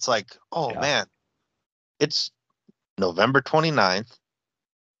that. It's like, oh Yeah. man, it's November 29th.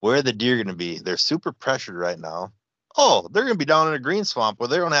 Where are the deer going to be? They're super pressured right now. Oh, they're going to be down in a green swamp where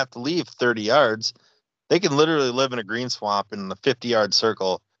they don't have to leave 30 yards. They can literally live in a green swamp in the 50-yard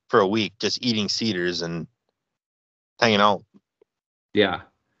circle for a week, just eating cedars and hanging out. Yeah.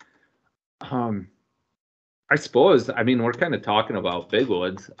 I suppose, I mean, we're kind of talking about big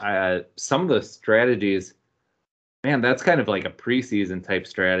woods. Some of the strategies, man, that's kind of like a preseason type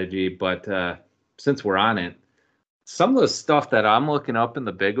strategy. But since we're on it, some of the stuff that I'm looking up in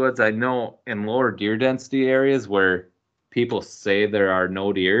the big woods, I know in lower deer density areas where people say there are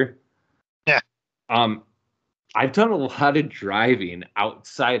no deer. Yeah. I've done a lot of driving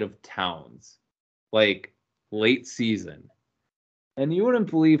outside of towns, like late season. And you wouldn't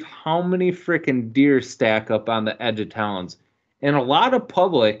believe how many freaking deer stack up on the edge of towns. And a lot of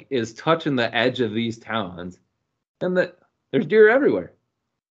public is touching the edge of these towns. And there's deer everywhere.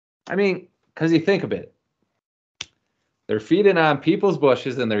 I mean, because you think of it, they're feeding on people's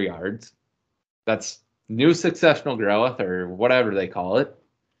bushes in their yards. That's new successional growth or whatever they call it.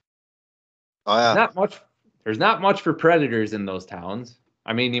 Oh, yeah. There's not much for predators in those towns.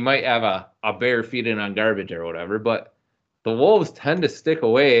 I mean, you might have a bear feeding on garbage or whatever, but the wolves tend to stick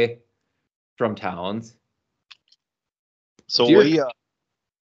away from towns. So Deer,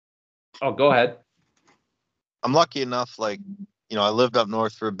 oh, go ahead. I'm lucky enough, like, I lived up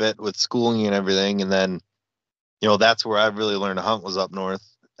north for a bit with schooling and everything. And then, that's where I really learned to hunt was up north.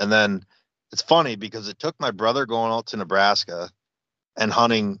 And then it's funny because it took my brother going out to Nebraska and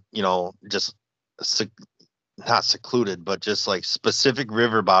hunting, just not secluded, but just like specific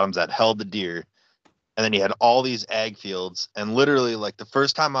river bottoms that held the deer. And then he had all these ag fields. And literally, like the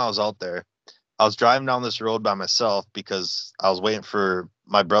first time I was out there, I was driving down this road by myself because I was waiting for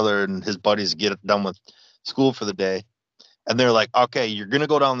my brother and his buddies to get done with school for the day. And they're like, okay, you're going to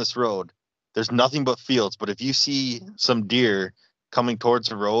go down this road. There's nothing but fields. But if you see some deer coming towards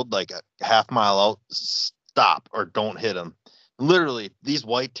the road, like a half mile out, stop or don't hit them. Literally, these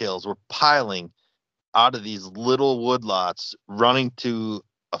whitetails were piling out of these little woodlots running to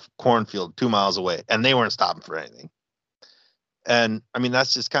a cornfield 2 miles away, and they weren't stopping for anything. And I mean,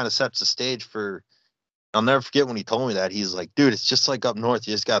 that's just kind of sets the stage for, I'll never forget when he told me that. He's like, dude, it's just like up north.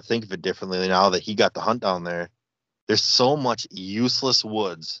 You just got to think of it differently now that he got to hunt down there. There's so much useless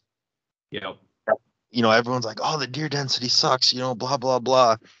woods. Yep. Everyone's like, oh, the deer density sucks, blah, blah,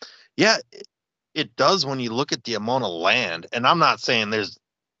 blah. Yeah, it does when you look at the amount of land. And I'm not saying there's,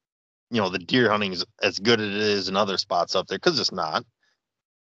 the deer hunting is as good as it is in other spots up there, because it's not.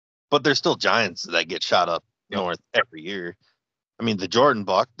 But there's still giants that get shot up north every year. I mean, the Jordan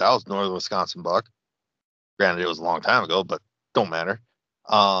buck, that was northern Wisconsin buck. Granted, it was a long time ago, but don't matter.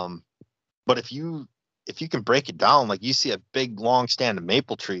 But if you can break it down, like you see a big long stand of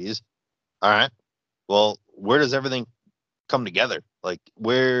maple trees, all right, well, where does everything come together? Like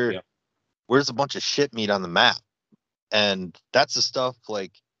where's a bunch of shit meat on the map? And that's the stuff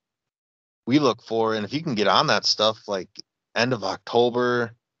like we look for. And if you can get on that stuff like end of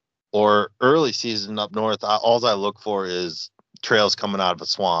October or early season up north, all I look for is trails coming out of a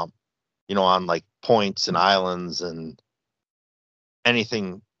swamp, on like points and islands and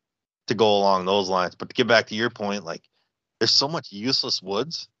anything to go along those lines. But to get back to your point, like there's so much useless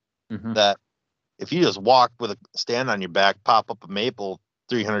woods that if you just walk with a stand on your back, pop up a maple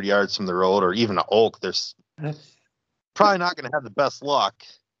 300 yards from the road, or even an oak, there's probably not going to have the best luck.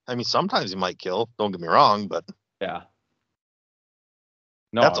 I mean, sometimes you might kill, don't get me wrong, but yeah.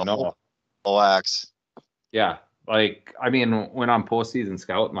 No, that's a no. whole axe. Yeah. Like, I mean, when I'm postseason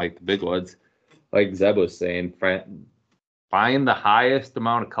scouting, like the big woods, like Zeb was saying, find the highest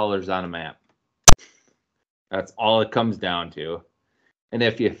amount of colors on a map. That's all it comes down to. And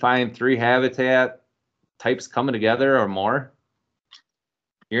if you find 3 habitat types coming together or more,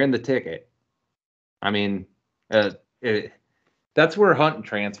 you're in the ticket. I mean, that's where hunting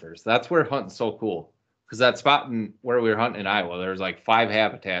transfers. That's where hunting's so cool. Because that spot where we were hunting in Iowa, there's like 5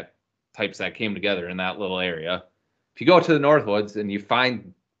 habitat types that came together in that little area. If you go to the Northwoods and you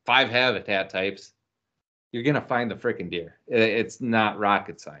find 5 habitat types, you're going to find the freaking deer. It's not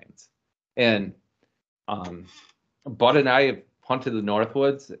rocket science. And Bud and I have hunted the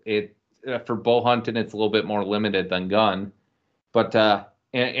Northwoods. For bow hunting, it's a little bit more limited than gun. But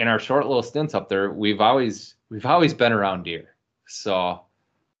in our short little stints up there, we've always been around deer. So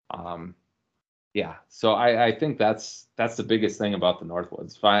Yeah, so I think that's the biggest thing about the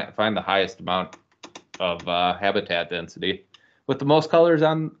Northwoods. Find the highest amount of habitat density with the most colors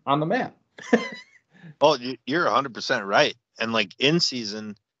on the map. Oh, you're 100% right. And like in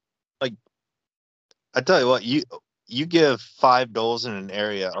season, like I tell you what, you give 5 does in an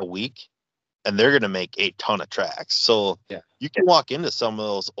area a week, and they're gonna make a ton of tracks. So Yeah. you can walk into some of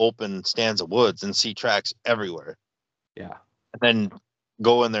those open stands of woods and see tracks everywhere. Yeah. And then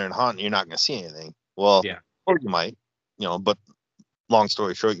go in there and hunt, and you're not gonna see anything. Well, Yeah. or you might, but long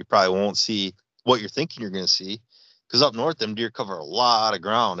story short, you probably won't see what you're thinking you're gonna see. Because up north, them deer cover a lot of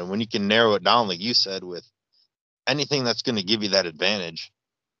ground, and when you can narrow it down, like you said, with anything that's going to give you that advantage.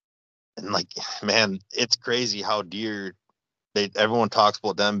 And like, man, it's crazy how deer everyone talks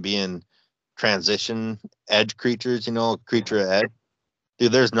about them being transition edge creatures, creature of edge.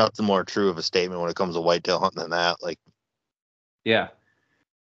 Dude, there's nothing more true of a statement when it comes to whitetail hunting than that. Like, Yeah.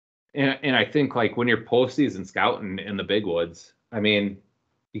 And I think like when you're postseason scouting in the big woods, I mean,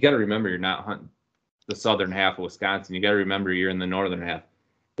 you got to remember you're not hunting the southern half of Wisconsin. You got to remember you're in the northern half.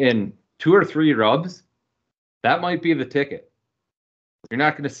 In 2 or 3 rubs, that might be the ticket. You're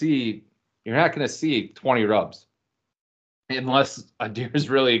not going to see 20 rubs unless a deer is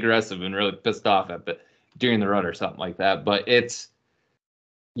really aggressive and really pissed off at the during the rut or something like that. But it's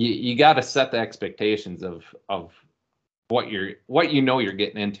you got to set the expectations of what you're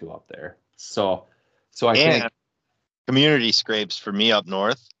getting into up there. So I think community scrapes for me up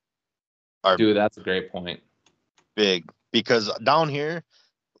north are that's a great point. Big, because down here,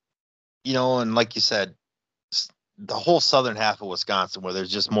 and like you said, the whole southern half of Wisconsin where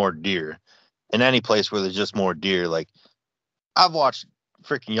there's just more deer, and any place where there's just more deer, like I've watched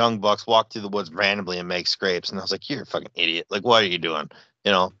freaking young bucks walk through the woods randomly and make scrapes, and I was like, you're a fucking idiot. Like, what are you doing?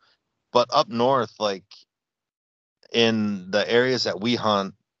 But up north, like in the areas that we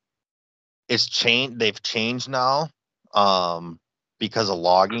hunt, it's changed. They've changed now, because of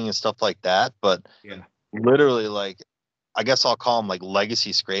logging and stuff like that. But Yeah. literally, like, I guess I'll call them like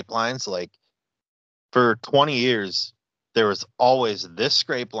legacy scrape lines. Like for 20 years, there was always this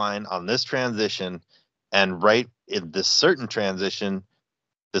scrape line on this transition, and right in this certain transition,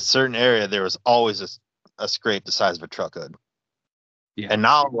 this certain area, there was always a scrape the size of a truck hood. Yeah. And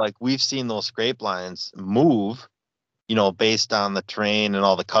now, like, we've seen those scrape lines move, based on the terrain and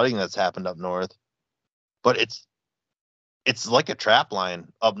all the cutting that's happened up north. But it's like a trap line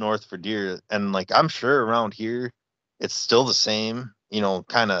up north for deer. And like, I'm sure around here, it's still the same,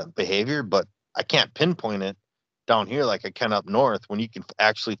 kind of behavior, but I can't pinpoint it down here like I can up north when you can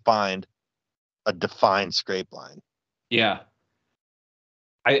actually find a defined scrape line. Yeah.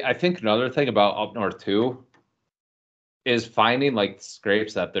 I think another thing about up north too is finding like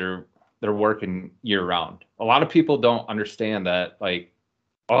scrapes that they're working year round. A lot of people don't understand that, like,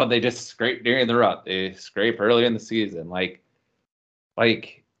 oh, they just scrape during the rut. They scrape early in the season. Like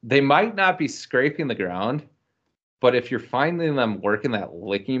they might not be scraping the ground, but if you're finding them working that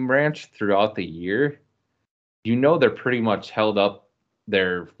licking branch throughout the year, they're pretty much held up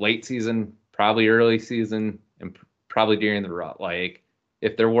their late season, probably early season, and probably during the rut. Like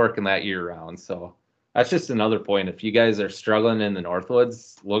if they're working that year round. So that's just another point. If you guys are struggling in the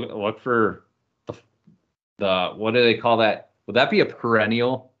Northwoods, look for the what do they call that? Would that be a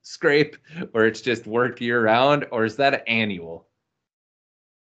perennial scrape where it's just work year round, or is that an annual?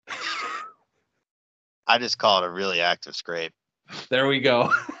 I just call it a really active scrape. There we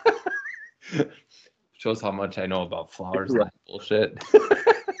go. Shows how much I know about flowers and that bullshit.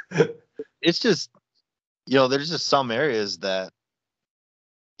 It's just, there's just some areas that,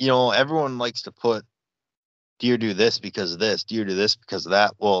 everyone likes to put deer do this because of this, deer do this because of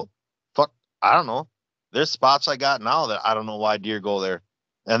that. Well, fuck, I don't know. There's spots I got now that I don't know why deer go there,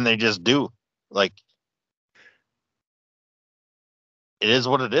 and they just do. Like, it is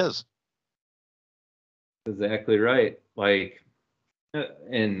what it is. Exactly right. Like,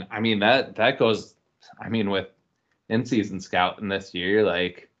 and I mean that goes. I mean, with in-season scouting this year,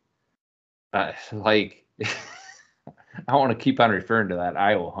 like I want to keep on referring to that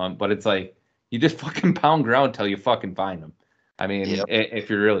Iowa hunt, but it's like you just fucking pound ground till you fucking find them. I mean, Yep. If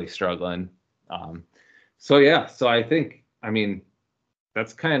you're really struggling. So yeah, so I think, I mean,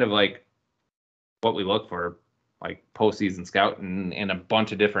 that's kind of like what we look for, like postseason scouting in a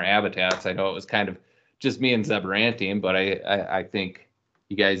bunch of different habitats. I know it was kind of just me and Zeb ranting, but I think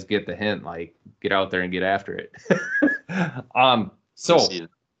you guys get the hint. Like, get out there and get after it. So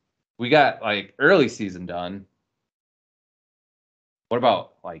we got like early season done. What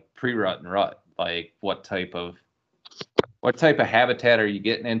about like pre-rut and rut? Like, what type of habitat are you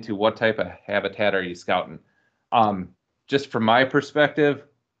getting into? What type of habitat are you scouting? Just from my perspective,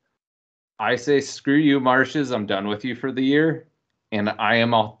 I say screw you, marshes. I'm done with you for the year, and I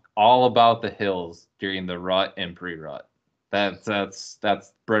am all about the hills during the rut and pre-rut. That's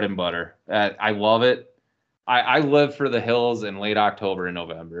bread and butter. I love it. I live for the hills in late October and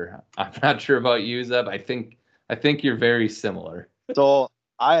November. I'm not sure about you, Zeb. I think you're very similar. So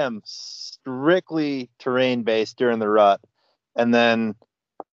I am strictly terrain based during the rut. And then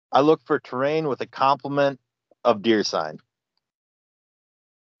I look for terrain with a complement of deer sign,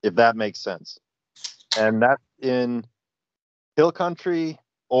 if that makes sense. And that's in hill country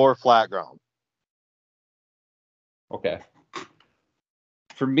or flat ground. Okay.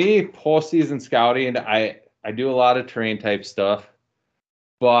 For me, postseason scouting, I do a lot of terrain type stuff,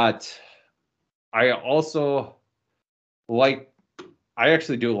 but I also like I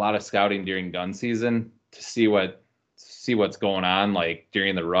actually do a lot of scouting during gun season to see what's going on like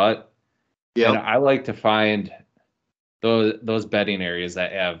during the rut. And Yep. I like to find those bedding areas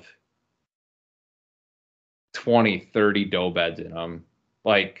that have 20, 30 doe beds in them.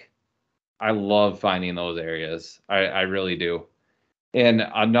 Like I love finding those areas. I really do. And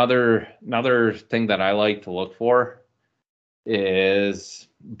another thing that I like to look for is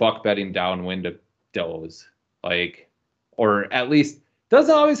buck bedding downwind of does, like, or at least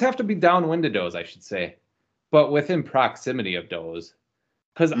doesn't always have to be downwind of does, I should say, but within proximity of does.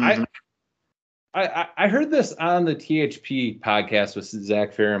 Because Mhm. I heard this on the THP podcast with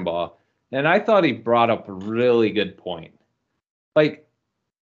Zach Fehrenbaugh, and I thought he brought up a really good point. Like,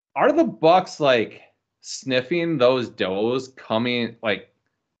 are the bucks like sniffing those does coming? Like,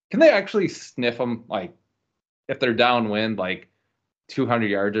 can they actually sniff them? Like, if they're downwind, like 200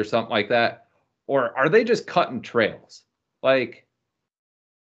 yards or something like that? Or are they just cutting trails? Like,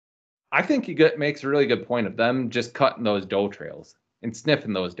 I think he makes a really good point of them just cutting those doe trails and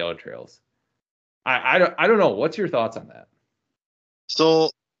sniffing those doe trails. I don't know. What's your thoughts on that? So,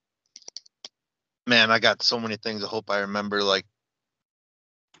 man, I got so many things. I hope I remember like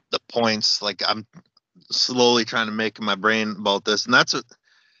the points. Like I'm slowly trying to make in my brain about this. And that's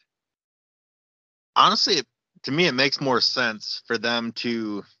honestly, to me, it makes more sense for them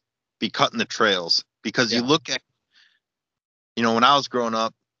to be cutting the trails because you Yeah. look at, when I was growing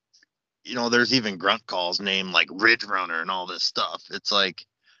up, there's even grunt calls named like Ridge Runner and all this stuff. It's like,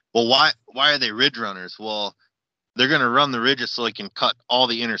 well, why are they Ridge Runners? Well, they're going to run the ridges so they can cut all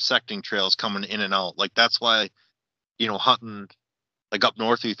the intersecting trails coming in and out. Like that's why, hunting like up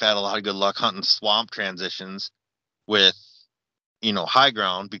north, we've had a lot of good luck hunting swamp transitions with, high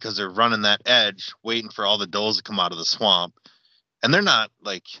ground because they're running that edge, waiting for all the does to come out of the swamp. And they're not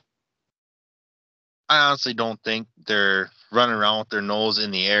like, I honestly don't think they're running around with their nose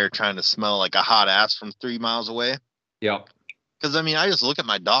in the air trying to smell like a hot ass from 3 miles away. Yep. Because I mean, I just look at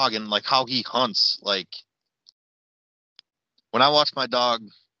my dog and like how he hunts. Like when I watch my dog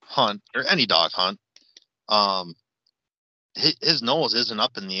hunt or any dog hunt, um, his nose isn't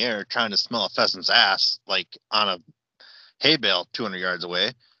up in the air trying to smell a pheasant's ass like on a hay bale 200 yards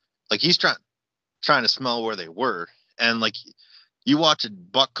away. Like he's trying to smell where they were. And like you watch a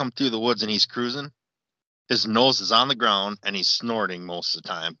buck come through the woods and he's cruising, his nose is on the ground and he's snorting most of the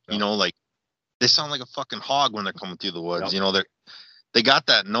time. Yep. Like they sound like a fucking hog when they're coming through the woods. Yep. They got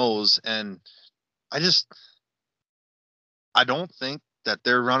that nose, and I don't think that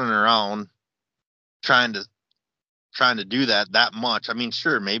they're running around trying to do that much. I mean,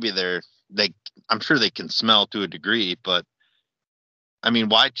 sure, maybe I'm sure they can smell to a degree, but I mean,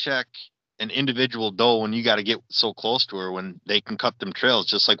 why check an individual doe when you got to get so close to her when they can cut them trails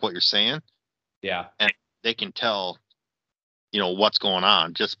just like what you're saying? Yeah. And they can tell, what's going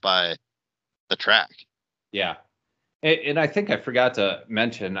on just by the track. Yeah. And I think I forgot to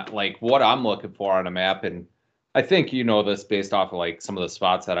mention like what I'm looking for on a map, and I think you know this based off of like some of the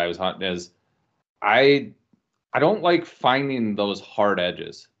spots that I was hunting is I don't like finding those hard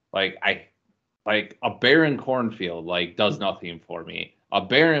edges. Like a barren cornfield like does nothing for me. A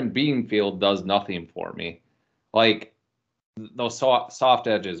barren bean field does nothing for me. Like those soft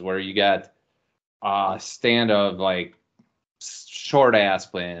edges where you got a stand of like short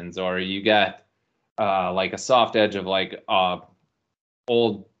aspens, or you got like a soft edge of like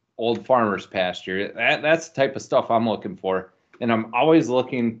old farmer's pasture. That's the type of stuff I'm looking for, and I'm always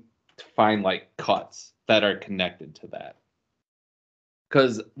looking to find like cuts that are connected to that.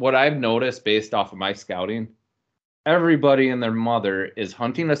 Because what I've noticed based off of my scouting, everybody and their mother is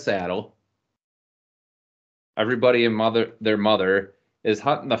hunting a saddle. Everybody and their mother is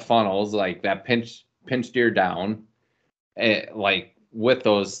hunting the funnels, like that pinch deer down, like with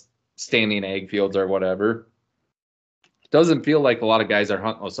those standing egg fields or whatever. Doesn't feel like a lot of guys are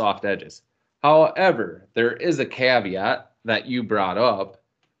hunting those soft edges. However, there is a caveat that you brought up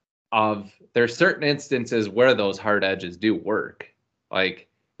there's certain instances where those hard edges do work. Like,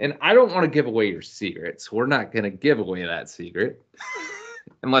 and I don't want to give away your secrets. We're not going to give away that secret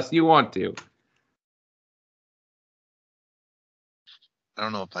unless you want to. I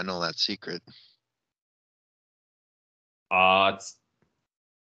don't know if I know that secret. It's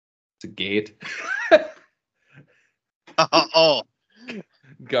a gate. Oh,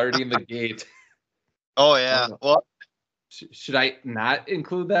 Guarding the gate. oh yeah. Well, Should I not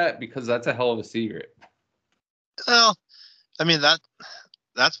include that? Because that's a hell of a secret. well, I mean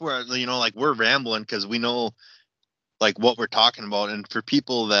that's where, you know, like, we're rambling because we know like what we're talking about, and for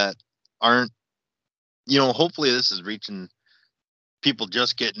people that aren't, you know, hopefully this is reaching people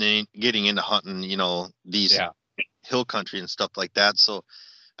just getting into hunting, you know, these Yeah. hill country and stuff like that. So,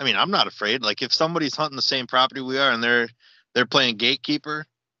 I mean, I'm not afraid. Like, if somebody's hunting the same property we are and they're playing gatekeeper,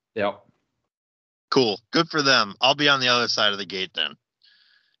 Yep. cool, good for them. I'll be on the other side of the gate then.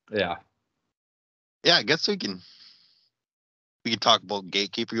 Yeah. Yeah, I guess we can talk about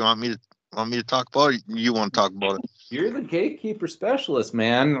gatekeeper. You want me to talk about it? Or you want to talk about it? You're the gatekeeper specialist,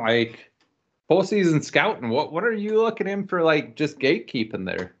 man. Like, postseason scouting. What are you looking in for? Like, just gatekeeping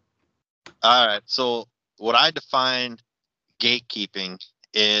there? All right. So what I define gatekeeping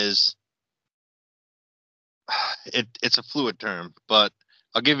is, it's a fluid term, but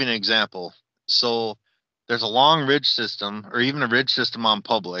I'll give you an example. So there's a long ridge system, or even a ridge system on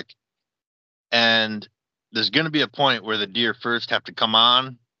public, and there's going to be a point where the deer first have to come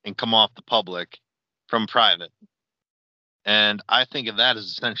on and come off the public from private. And I think of that as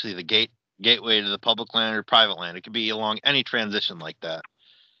essentially the gateway to the public land or private land. It could be along any transition like that.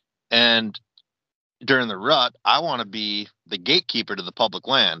 And during the rut, I want to be the gatekeeper to the public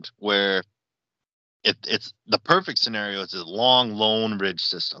land, where it's the perfect scenario is a long, lone ridge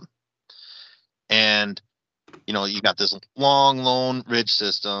system. And, you know, you got this long, lone ridge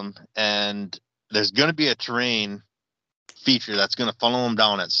system, and there's going to be a terrain feature that's going to funnel them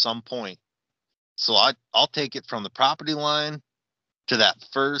down at some point. So I'll take it from the property line to that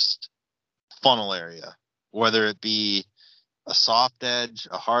first funnel area, whether it be a soft edge,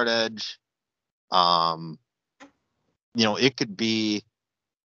 a hard edge. You know, it could be,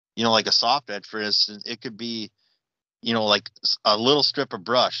 you know, like a soft edge, for instance. It could be, you know, like a little strip of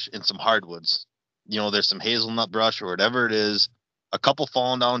brush in some hardwoods. You know, there's some hazelnut brush or whatever it is, a couple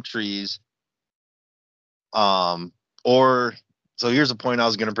fallen down trees. Or, so here's a point I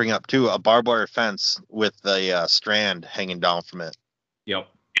was going to bring up too: a barbed wire fence with a strand hanging down from it. Yep.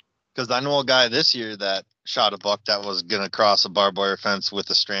 Because I know a guy this year that shot a buck that was going to cross a barbed wire fence with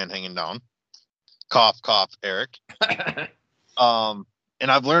a strand hanging down. Cough, cough, Eric. And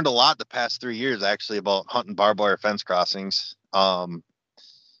I've learned a lot the past 3 years actually about hunting barbed wire fence crossings. Barbed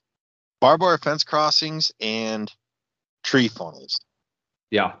wire fence crossings and tree funnels.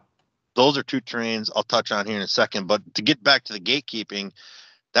 Yeah. Those are two terrains I'll touch on here in a second. But to get back to the gatekeeping,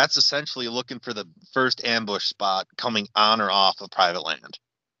 that's essentially looking for the first ambush spot coming on or off of private land.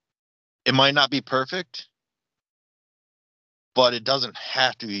 It might not be perfect, but it doesn't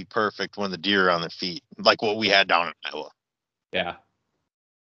have to be perfect when the deer are on their feet, like what we had down in Iowa. Yeah.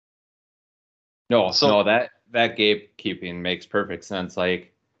 No, that gatekeeping makes perfect sense.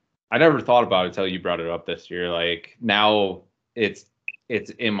 Like, I never thought about it until you brought it up this year. Like, now it's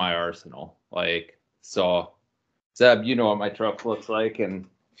in my arsenal. Like, so Zeb, you know what my truck looks like, and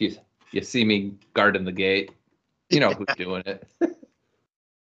if you see me guarding the gate, you know who's doing it.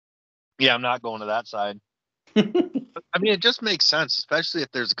 Yeah, I'm not going to that side. I mean, it just makes sense, especially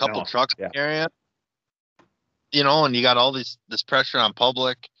if there's a couple trucks in the area, you know, and you got all this pressure on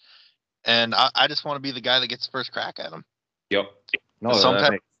public. And I just want to be the guy that gets the first crack at them. Yep. No,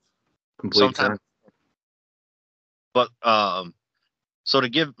 that makes complete sense. But so to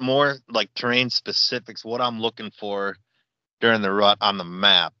give more like terrain specifics, what I'm looking for during the rut on the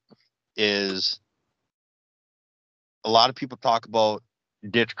map is, a lot of people talk about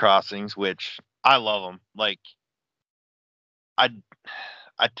ditch crossings, which I love them. Like, I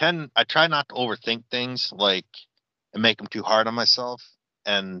try not to overthink things, like, and make them too hard on myself.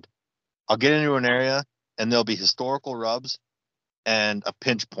 And I'll get into an area and there'll be historical rubs and a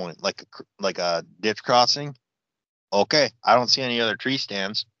pinch point, like a ditch crossing. Okay, I don't see any other tree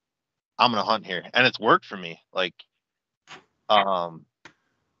stands. I'm gonna hunt here, and it's worked for me. Like,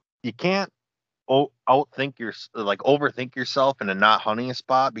 you can't overthink yourself into not hunting a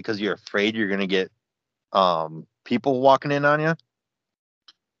spot because you're afraid you're gonna get people walking in on you.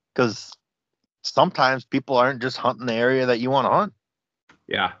 Because sometimes people aren't just hunting the area that you want to hunt.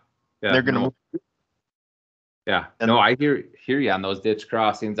 Yeah. They're gonna move. Yeah. No, I hear you on those ditch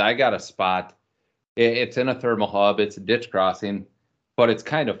crossings. I got a spot. It's in a thermal hub. It's a ditch crossing. But it's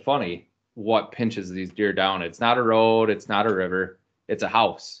kind of funny what pinches these deer down. It's not a road, it's not a river, it's a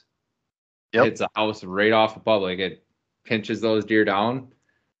house. Yep. It's a house right off of public. It pinches those deer down.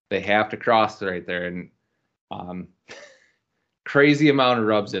 They have to cross right there, and um, crazy amount of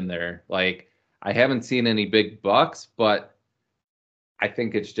rubs in there. Like I haven't seen any big bucks, but I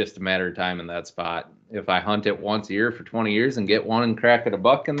think it's just a matter of time in that spot. If I hunt it once a year for 20 years and get one and crack at a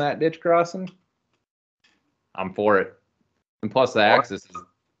buck in that ditch crossing, I'm for it. And plus the access is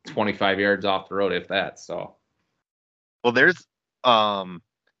 25 yards off the road, if that. So, Well, there's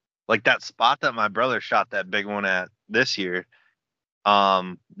like that spot that my brother shot that big one at this year.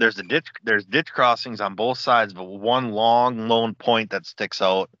 There's ditch crossings on both sides, but one long lone point that sticks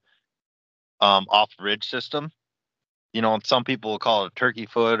out off the ridge system. You know, and some people will call it a turkey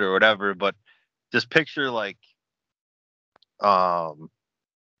foot or whatever, but just picture like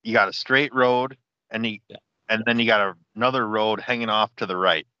you got a straight road and then you got another road hanging off to the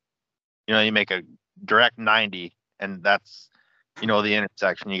right. You know, you make a direct 90 and that's, you know, the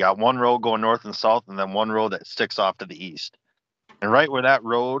intersection. You got one road going north and south and then one road that sticks off to the east. And right where that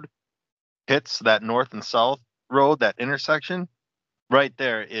road hits that north and south road, that intersection, right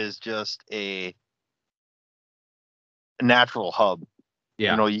there is just a natural hub.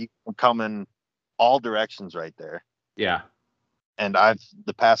 yeah. You know, you can come in all directions right there. Yeah. And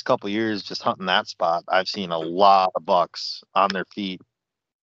the past couple of years just hunting that spot, I've seen a lot of bucks on their feet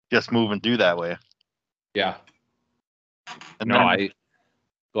just moving through that way. Yeah. And No,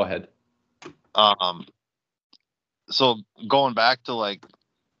 go ahead. So going back to like,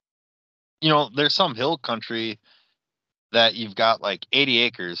 you know, there's some hill country that you've got like 80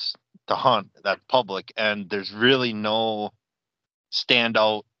 acres to hunt that's public, and there's really no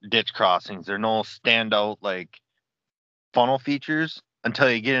standout ditch crossings. There are no standout like funnel features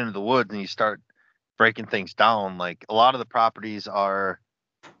until you get into the woods and you start breaking things down. Like a lot of the properties are,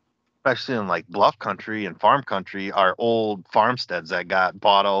 especially in like bluff country and farm country, are old farmsteads that got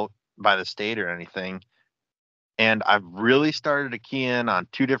bought out by the state or anything. And I've really started to key in on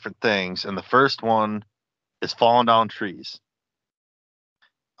two different things. And the first one is falling down trees.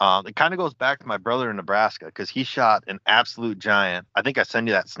 It kind of goes back to my brother in Nebraska because he shot an absolute giant. I think I sent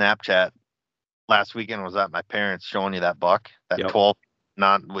you that Snapchat last weekend. Was at my parents showing you that buck, that Yep. 12.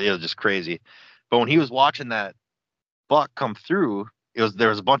 It was just crazy. But when he was watching that buck come through, there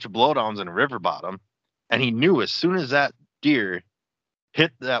was a bunch of blowdowns in a river bottom, and he knew as soon as that deer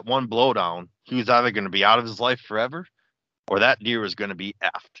hit that one blowdown, he was either going to be out of his life forever, or that deer was going to be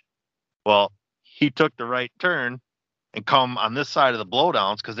effed. Well, he took the right turn and come on this side of the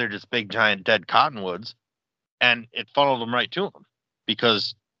blowdowns because they're just big, giant, dead cottonwoods, and it funneled him right to him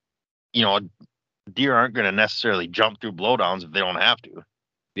because, you know, deer aren't going to necessarily jump through blowdowns if they don't have to.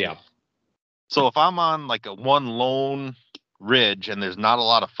 Yeah. So if I'm on like a one lone ridge and there's not a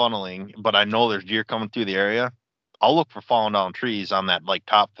lot of funneling, but I know there's deer coming through the area, I'll look for falling down trees on that like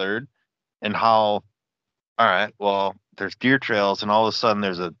top third and all right, well, there's deer trails and all of a sudden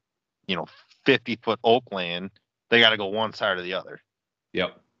there's a, 50-foot oak lane. They got to go one side or the other.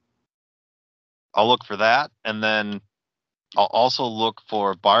 Yep. I'll look for that. And then I'll also look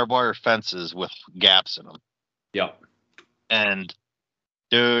for barbed wire fences with gaps in them. Yep. And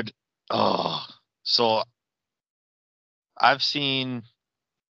dude, so I've seen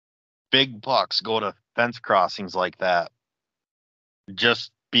big bucks go to fence crossings like that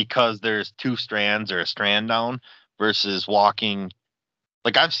just because there's two strands or a strand down versus walking.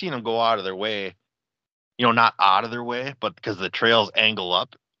 Like I've seen them go out of their way, not out of their way, but because the trails angle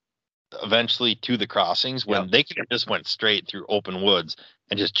up eventually to the crossings when they could have just went straight through open woods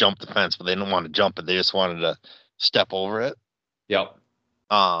and just jumped the fence, but they didn't want to jump it. They just wanted to step over it. Yep.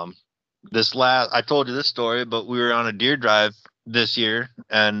 I told you this story, but we were on a deer drive this year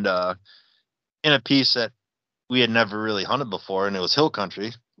and in a piece that we had never really hunted before, and it was hill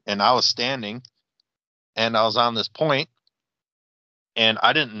country, and I was standing and I was on this point and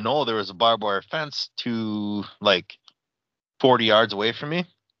I didn't know there was a barbed wire fence to like 40 yards away from me.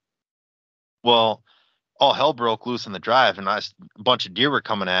 Well, all hell broke loose in the drive and a bunch of deer were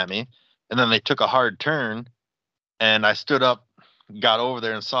coming at me, and then they took a hard turn and I stood up, got over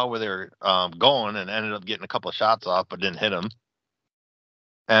there and saw where they were going, and ended up getting a couple of shots off, but didn't hit them.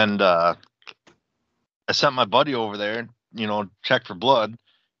 And I sent my buddy over there, check for blood.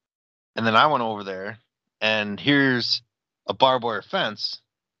 And then I went over there and here's a barbed wire fence,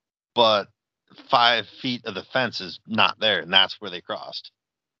 but 5 feet of the fence is not there. And that's where they crossed.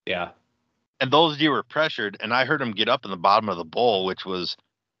 Yeah. And those deer were pressured, and I heard them get up in the bottom of the bowl, which was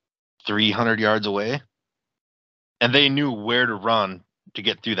 300 yards away. And they knew where to run to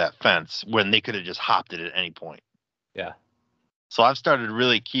get through that fence when they could have just hopped it at any point. Yeah. So I've started to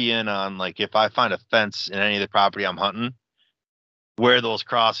really key in on, like, if I find a fence in any of the property I'm hunting, where those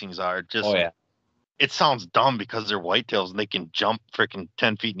crossings are. Just, Oh yeah. it sounds dumb because they're whitetails and they can jump freaking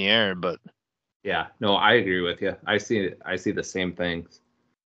 10 feet in the air, but Yeah. No, I agree with you. I see the same things.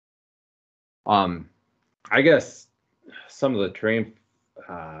 I guess some of the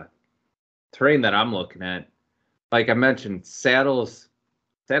terrain that I'm looking at, like I mentioned, saddles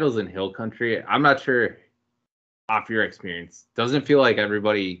in hill country. I'm not sure off your experience. Doesn't feel like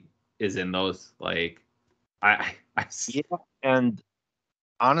everybody is in those. Like yeah. And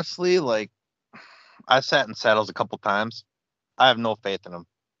honestly, like, I've sat in saddles a couple times. I have no faith in them.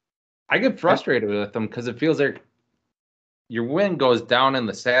 I get frustrated with them because it feels like your wind goes down in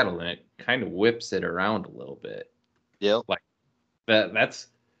the saddle and it kind of whips it around a little bit. Yep. Like that's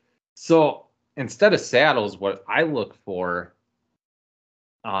so instead of saddles, what I look for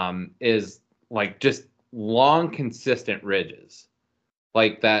is like just long, consistent ridges,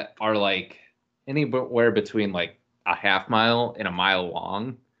 like that are like anywhere between like a half mile and a mile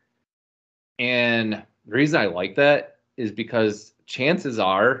long. And the reason I like that is because chances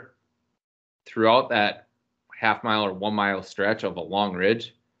are throughout that half mile or 1 mile stretch of a long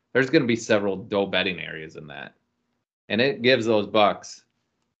ridge, there's going to be several doe bedding areas in that. And it gives those bucks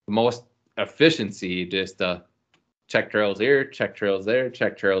the most efficiency just to check trails here, check trails there,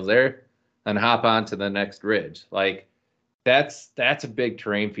 check trails there, and hop on to the next ridge. Like that's a big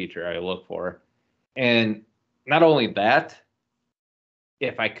terrain feature I look for. And not only that,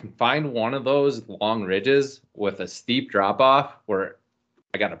 if I can find one of those long ridges with a steep drop off where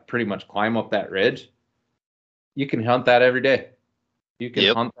I got to pretty much climb up that ridge, you can hunt that every day. You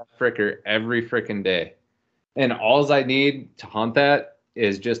can hunt that fricker every freaking day. And all I need to hunt that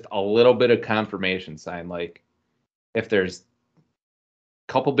is just a little bit of confirmation sign. Like if there's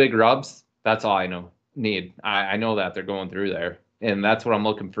a couple big rubs, that's all I need. I know that they're going through there. And that's what I'm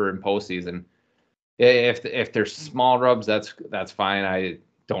looking for in postseason. If there's small rubs, that's fine. I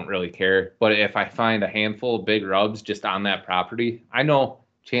don't really care. But if I find a handful of big rubs just on that property, I know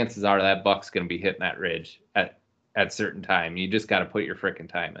chances are that buck's going to be hitting that ridge at certain time. You just got to put your freaking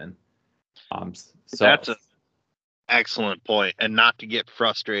time in. So That's an excellent point, and not to get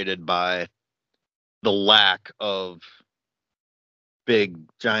frustrated by the lack of big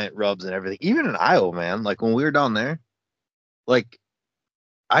giant rubs and everything. Even in Iowa, man, like when we were down there, like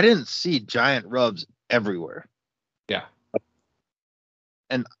I didn't see giant rubs everywhere. Yeah.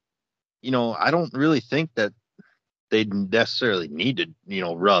 And I don't really think that they necessarily need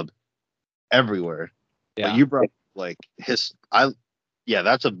to, rub everywhere. Yeah. But you brought like that's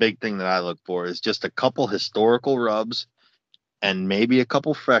a big thing that I look for is just a couple historical rubs and maybe a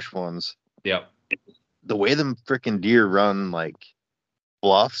couple fresh ones. Yep. The way them freaking deer run like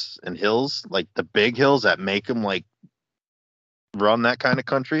bluffs and hills, like the big hills that make them like run that kind of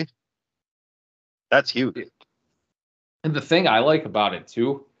country, that's huge. And the thing I like about it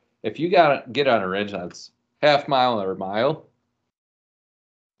too, if you get on a ridge that's half mile or a mile,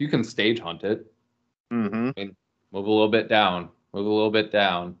 you can stage hunt it. Mm-hmm. I mean, move a little bit down, move a little bit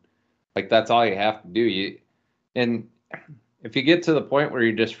down. Like that's all you have to do. And if you get to the point where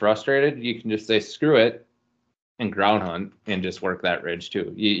you're just frustrated, you can just say screw it and ground hunt and just work that ridge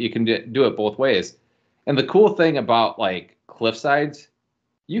too. You can do it both ways. And the cool thing about like cliff sides,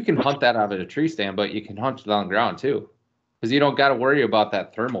 you can hunt that out of a tree stand, but you can hunt it on the ground too, because you don't got to worry about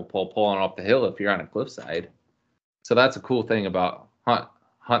that thermal pull pulling up the hill if you're on a cliffside. So that's a cool thing about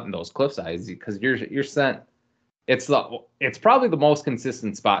hunting those cliff sides, because you're sent. It's probably the most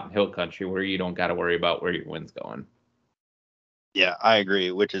consistent spot in hill country where you don't got to worry about where your wind's going. Yeah, I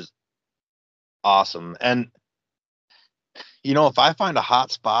agree, which is awesome. And if I find a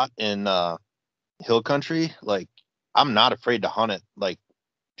hot spot in hill country, like I'm not afraid to hunt it like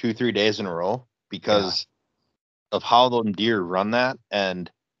 2-3 days in a row because of how those deer run that.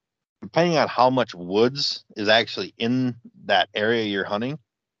 And depending on how much woods is actually in that area you're hunting,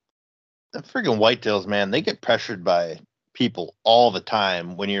 the friggin' whitetails, man, they get pressured by people all the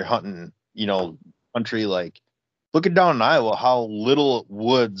time when you're hunting, country. Like looking down in Iowa, how little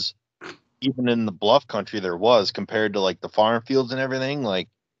woods even in the bluff country there was compared to like the farm fields and everything. Like,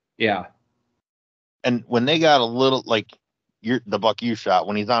 yeah. And when they got a little, like the buck you shot,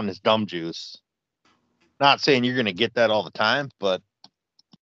 when he's on his dumb juice, not saying you're going to get that all the time, but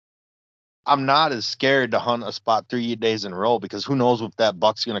I'm not as scared to hunt a spot 3 days in a row, because who knows if that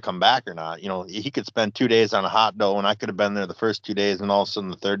buck's going to come back or not. He could spend 2 days on a hot doe and I could have been there the first 2 days, and all of a sudden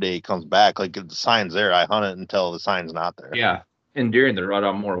the third day he comes back. Like if the sign's there, I hunt it until the sign's not there. Yeah. And during the rut,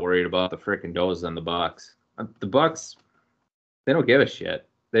 I'm more worried about the freaking does than the bucks. The bucks, they don't give a shit.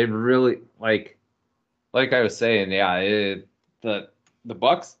 They really like I was saying, yeah, the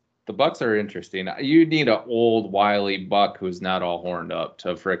bucks are interesting. You need an old wily buck who's not all horned up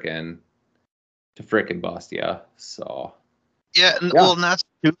to frickin' bust ya. So Yeah, and well, and that's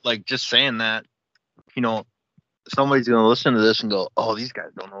too, like, just saying that, you know, somebody's gonna listen to this and go, "Oh, these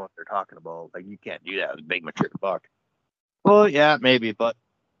guys don't know what they're talking about." Like, you can't do that with a big mature buck. Well, yeah, maybe, but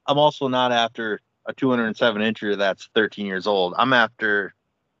I'm also not after a 207 incher that's 13 years old. I'm after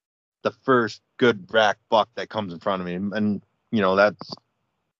the first good rack buck that comes in front of me, and that's,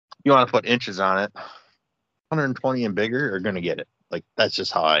 you want to put inches on it. 120 and bigger are gonna get it. Like, that's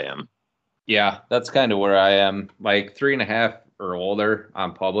just how I am. yeah, that's kind of where I am. Like 3.5 or older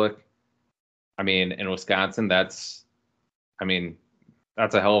on public. I mean, in Wisconsin, that's a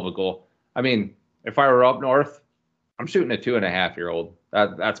hell of a goal. I mean, if I were up north, I'm shooting a 2.5-year-old.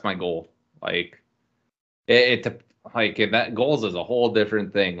 That's my goal. Like and that goals is a whole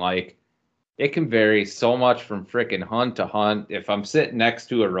different thing. Like it can vary so much from freaking hunt to hunt. If I'm sitting next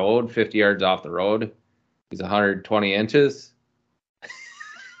to a road, 50 yards off the road, he's 120 inches.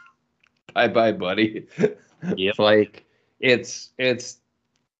 Bye, buddy. Yep. Like it's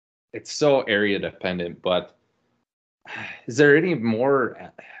so area dependent. But is there any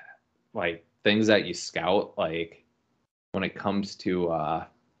more like things that you scout like when it comes to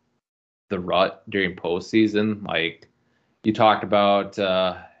the rut during postseason? Like you talked about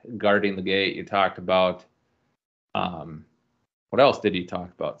guarding the gate. You talked about what else did you talk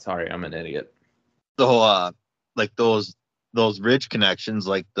about? Sorry, I'm an idiot. So like those ridge connections,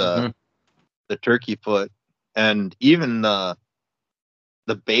 like the turkey foot, and even the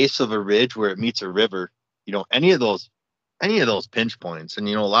base of a ridge where it meets a river, any of those pinch points. And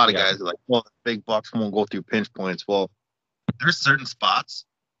a lot of guys are like, well, big bucks won't go through pinch points. Well, there's certain spots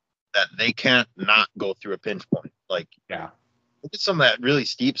that they can't not go through a pinch point. Like, look at some of that really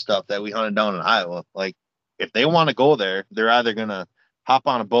steep stuff that we hunted down in Iowa. Like, if they want to go there, they're either gonna hop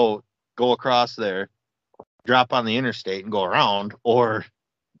on a boat, go across there, drop on the interstate and go around, or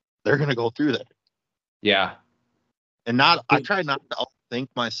they're gonna go through there. Yeah. And I try not to think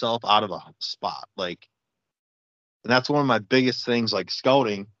myself out of a spot. Like, and that's one of my biggest things, like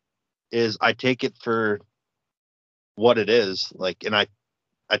scouting, is I take it for what it is. Like, and I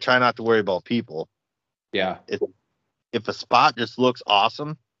try not to worry about people. Yeah. If a spot just looks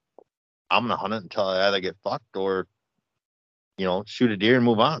awesome, I'm gonna hunt it until I either get fucked or, shoot a deer and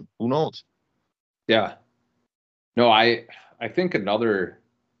move on. Who knows? Yeah. No, I think another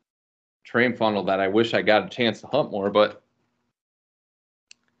train funnel that I wish I got a chance to hunt more, but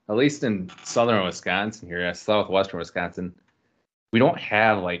at least in southern Wisconsin here, southwestern Wisconsin, we don't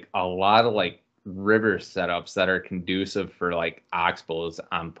have like a lot of like river setups that are conducive for like oxbows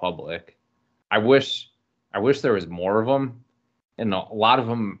on public. I wish there was more of them, and a lot of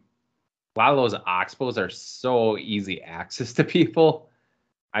those oxbows are so easy access to people.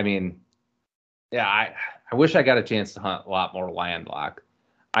 I mean, yeah, I wish I got a chance to hunt a lot more landlocked.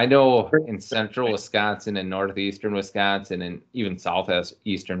 I know in central Wisconsin and northeastern Wisconsin and even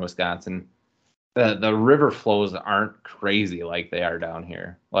southeastern Wisconsin, the river flows aren't crazy like they are down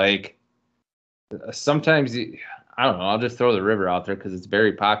here. Like sometimes I don't know, I'll just throw the river out there because it's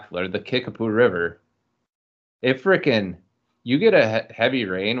very popular. The Kickapoo River. You get a heavy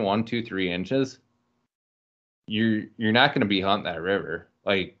rain, 1, 2, 3 inches, you're not going to be hunting that river.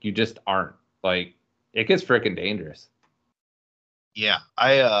 Like you just aren't. Like it gets freaking dangerous. Yeah,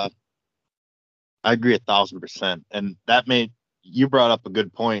 I agree 1,000%. And you brought up a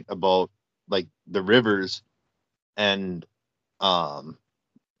good point about like the rivers, and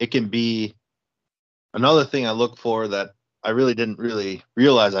it can be another thing I look for that I really didn't really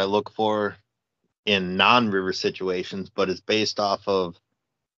realize I look for in non-river situations, but it's based off of,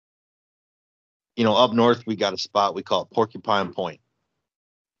 up north we got a spot we call Porcupine Point.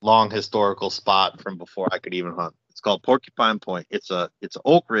 Long historical spot from before I could even hunt. It's called Porcupine Point. It's an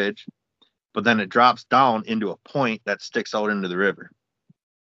oak ridge, but then it drops down into a point that sticks out into the river.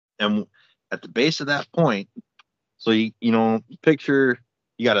 And at the base of that point, so you picture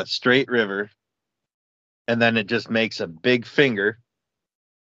you got a straight river, and then it just makes a big finger,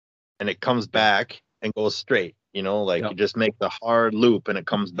 and it comes back and goes straight. You just make the hard loop and it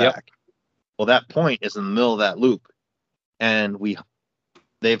comes back. Well, that point is in the middle of that loop, and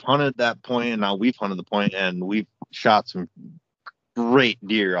they've hunted that point, and now we've hunted the point, and we've shot some great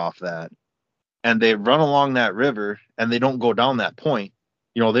deer off that. And they run along that river, and they don't go down that point.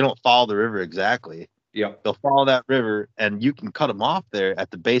 They don't follow the river exactly. Yep. They'll follow that river, and you can cut them off there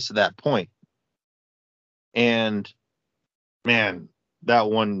at the base of that point. And man, that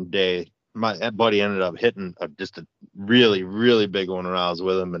one day, my buddy ended up hitting just a really, really big one when I was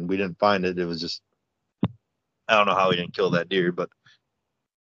with him, and we didn't find it. It was just, I don't know how he didn't kill that deer, but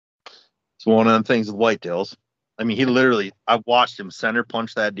it's one of them things with whitetails. I mean, he literally, I watched him center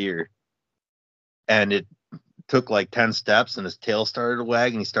punch that deer, and it took like 10 steps, and his tail started to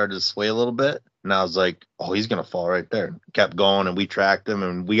wag, and he started to sway a little bit. And I was like, oh, he's going to fall right there. Kept going, and we tracked him,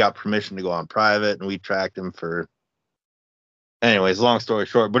 and we got permission to go on private, and we tracked him for, anyways, long story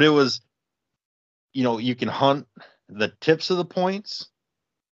short. But it was, you can hunt the tips of the points,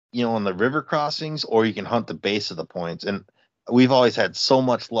 on the river crossings, or you can hunt the base of the points. And we've always had so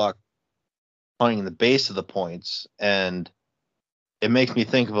much luck hunting the base of the points. And it makes me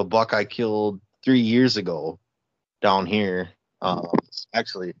think of a buck I killed 3 years ago down here.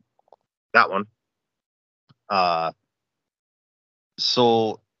 Actually, that one.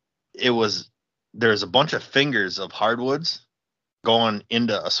 So there's a bunch of fingers of hardwoods going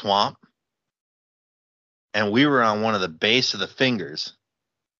into a swamp. And we were on one of the base of the fingers.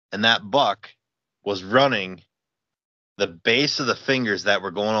 And that buck was running the base of the fingers that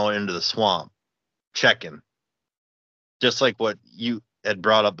were going all into the swamp, checking. Just like what you had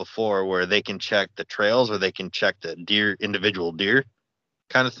brought up before, where they can check the trails or they can check the individual deer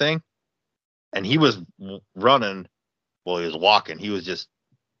kind of thing. And he was running, well, he was walking. He was just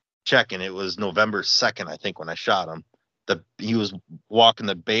checking. It was November 2nd, I think, when I shot him. He was walking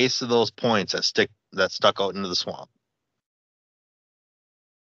the base of those points that stuck out into the swamp.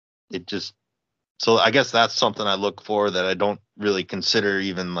 So I guess that's something I look for that I don't really consider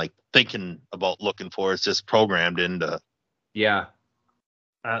even like thinking about looking for. It's just programmed into. Yeah.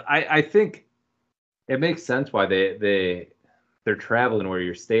 I think it makes sense why they're traveling where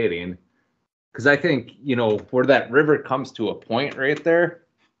you're stating. Because I think, where that river comes to a point right there.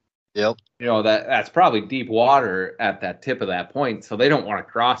 Yep. That's probably deep water at that tip of that point. So they don't want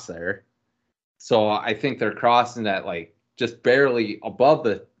to cross there. So I think they're crossing that like just barely above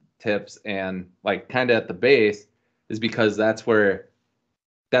the tips and like kind of at the base is because that's where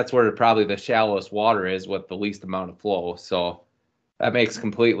probably the shallowest water is with the least amount of flow. So that makes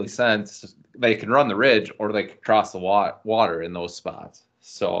completely sense. They can run the ridge or they can cross the water in those spots.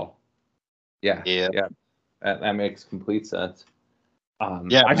 So yeah. That makes complete sense.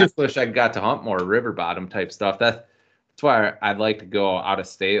 I just wish I got to hunt more river bottom type stuff. That's why I'd like to go out of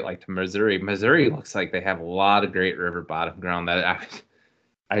state, like to Missouri. Missouri looks like they have a lot of great river bottom ground that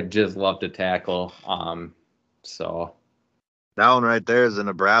I'd just love to tackle. So that one right there is a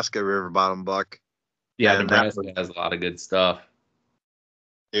Nebraska river bottom buck. Yeah, and Nebraska has a lot of good stuff.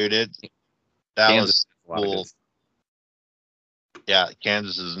 Dude, that Kansas was cool. Yeah,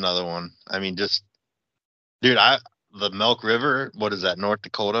 Kansas is another one. I mean, just dude, the Milk River, what is that, North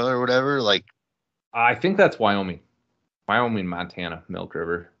Dakota or whatever? Like, I think that's Wyoming, Montana, Milk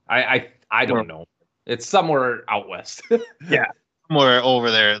River. I don't know. It's somewhere out west. Yeah, somewhere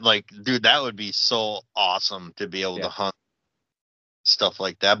over there. Like, dude, that would be so awesome to be able to hunt stuff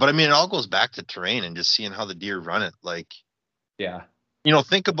like that. But I mean, it all goes back to terrain and just seeing how the deer run it. Like, yeah,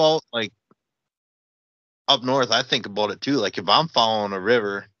 think about like up north. I think about it too. Like, if I'm following a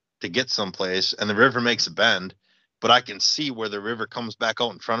river to get someplace and the river makes a bend, but I can see where the river comes back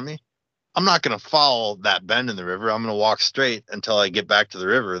out in front of me, I'm not going to follow that bend in the river. I'm going to walk straight until I get back to the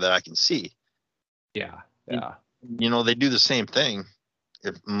river that I can see. Yeah. They do the same thing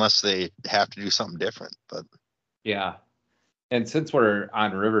unless they have to do something different. But yeah. And since we're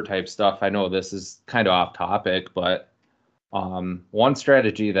on river type stuff, I know this is kind of off topic, but one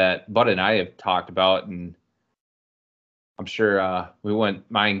strategy that Bud and I have talked about, and I'm sure we wouldn't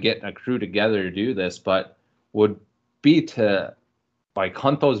mind getting a crew together to do this, but would be to like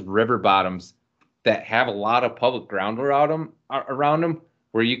hunt those river bottoms that have a lot of public ground around them,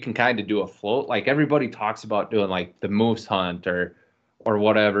 where you can kind of do a float. Like everybody talks about doing like the moose hunt or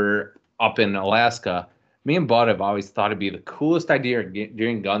whatever up in Alaska. Me and Bud have always thought it'd be the coolest idea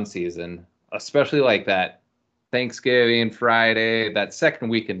during gun season, especially like that Thanksgiving Friday, that second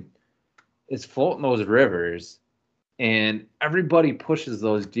weekend, is floating those rivers, and everybody pushes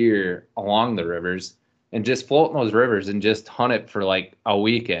those deer along the rivers and just float in those rivers and just hunt it for like a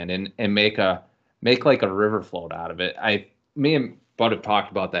weekend and make like a river float out of it. Me and Bud have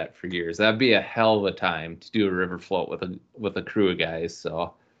talked about that for years. That'd be a hell of a time to do a river float with a crew of guys.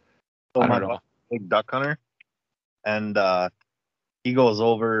 So I don't know. Big duck hunter, and he goes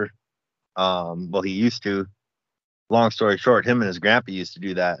over. Well, he used to. Long story short, him and his grandpa used to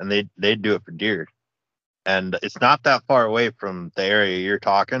do that, and they'd do it for deer. And it's not that far away from the area you're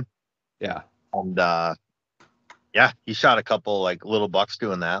talking. Yeah. And he shot a couple like little bucks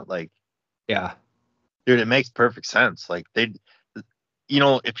doing that. Like, yeah, dude, it makes perfect sense. Like if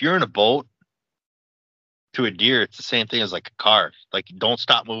you're in a boat to a deer, it's the same thing as like a car. Like, don't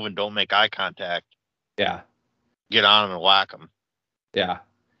stop moving, don't make eye contact. Yeah. get on them and whack them. Yeah.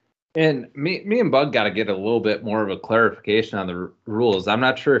 And me and Bug got to get a little bit more of a clarification on the rules. I'm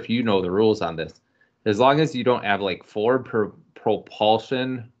not sure if you know the rules on this. As long as you don't have like forward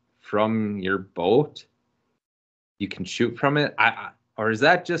propulsion from your boat, you can shoot from it. Or is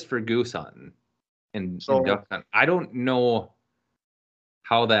that just for goose hunting and duck hunting? I don't know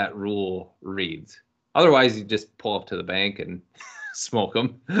how that rule reads. Otherwise, you just pull up to the bank and smoke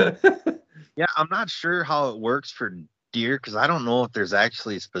them. Yeah, I'm not sure how it works for deer because I don't know if there's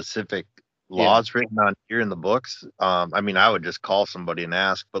actually specific laws written on deer in the books. I mean, I would just call somebody and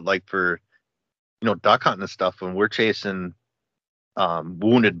ask, but like for duck hunting and stuff, when we're chasing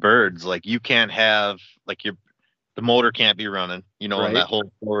wounded birds, like you can't have like the motor can't be running, Right. and that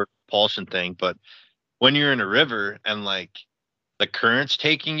whole forward propulsion thing. But when you're in a river and like the current's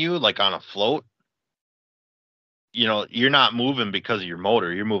taking you like on a float, you're not moving because of your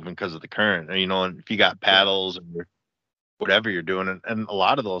motor, you're moving because of the current. And if you got paddles or whatever you're doing, and a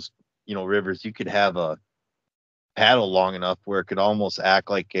lot of those, rivers, you could have a paddle long enough where it could almost act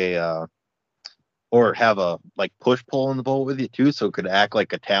like a or have a like push pull in the boat with you too, so it could act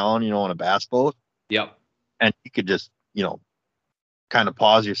like a talon, on a bass boat. Yep. And you could just, kind of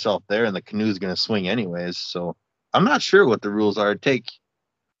pause yourself there, and the canoe's going to swing anyways. So I'm not sure what the rules are.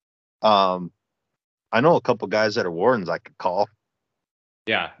 I know a couple guys that are wardens I could call.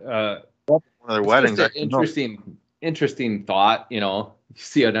 Yeah. One of their weddings. Just an interesting thought. You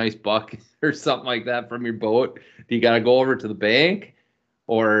see a nice buck or something like that from your boat. Do you got to go over to the bank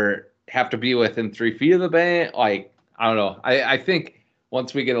or have to be within 3 feet of the bank? Like, I don't know. I think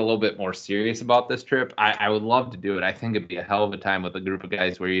once we get a little bit more serious about this trip, I would love to do it. I think it'd be a hell of a time with a group of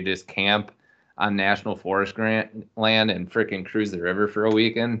guys where you just camp on national forest land and freaking cruise the river for a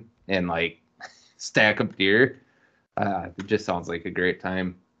weekend and like stack up deer. It just sounds like a great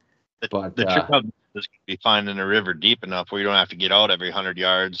time. But the trip up is going to be finding a river deep enough where you don't have to get out every 100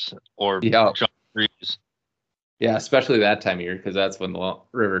 yards or jump trees. Yeah, especially that time of year because that's when the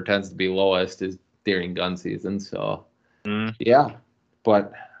river tends to be lowest is during gun season. So yeah,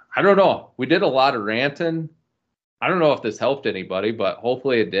 but I don't know. We did a lot of ranting. I don't know if this helped anybody, but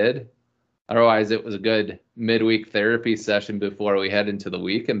hopefully it did. Otherwise, it was a good midweek therapy session before we head into the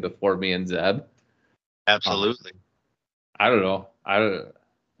week and before me and Zeb. Absolutely. I don't know. I don't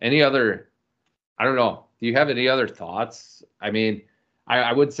know. Do you have any other thoughts? I mean,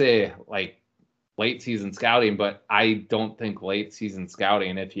 I would say like late season scouting, but I don't think late season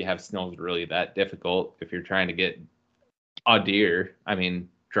scouting, if you have snow, is really that difficult if you're trying to get a deer. I mean,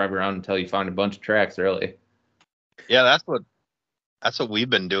 drive around until you find a bunch of tracks early. Yeah, that's what we've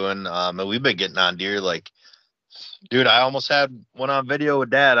been doing. And we've been getting on deer. Like, dude, I almost had one on video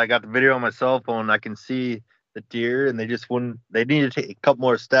with Dad. I got the video on my cell phone. I can see the deer, and they just wouldn't. They needed to take a couple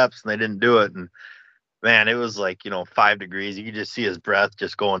more steps, and they didn't do it. And man, it was like 5 degrees. You could just see his breath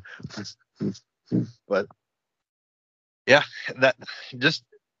just going. But yeah, that just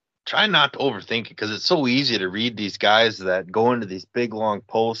try not to overthink it because it's so easy to read these guys that go into these big long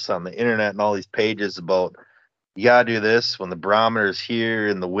posts on the internet and all these pages about you gotta do this when the barometer is here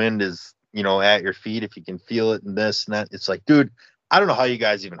and the wind is at your feet if you can feel it and this and that. It's like, dude, I don't know how you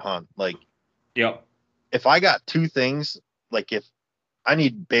guys even hunt. Like, if I got 2 things, like if I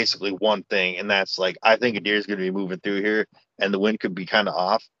need basically one thing, and that's like I think a deer is gonna be moving through here and the wind could be kind of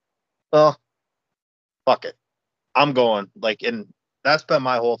off. Well, fuck it. I'm going. Like, and that's been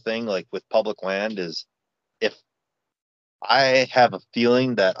my whole thing, like with public land, is if I have a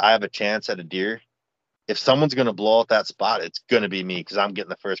feeling that I have a chance at a deer, if someone's going to blow out that spot, it's going to be me because I'm getting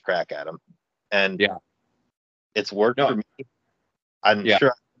the first crack at him. And it's worked for me. I'm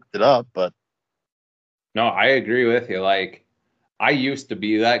sure I picked it up, but. No, I agree with you. Like, I used to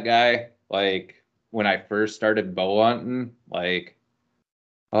be that guy, like, when I first started bow hunting, like,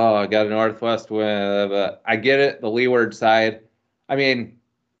 oh, I got a northwest wind, but I get it, the leeward side. I mean,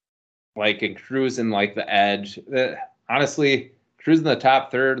 like in cruising like the edge, honestly, cruising the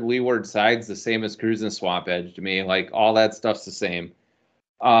top third, leeward side's the same as cruising swamp edge to me. Like all that stuff's the same.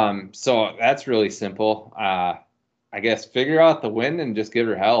 So that's really simple. I guess figure out the wind and just give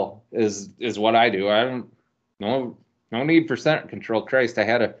her hell is what I do. I don't no need for center control. Christ, I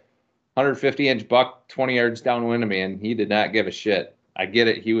had a 150-inch buck 20 yards downwind of me, and he did not give a shit. I get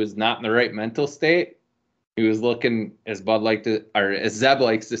it. He was not in the right mental state. He was looking, as Zeb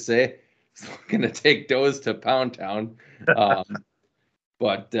likes to say, he's looking to take does to Pound Town.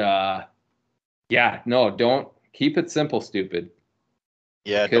 But don't keep it simple, stupid.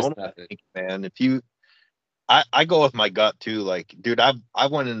 Yeah, don't think, man. If you, I go with my gut too. Like, dude, I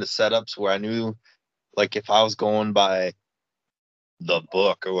went into setups where I knew, like, if I was going by the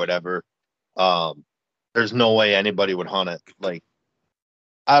book or whatever, there's no way anybody would hunt it. Like,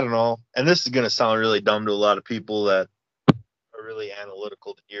 I don't know. And this is going to sound really dumb to a lot of people that are really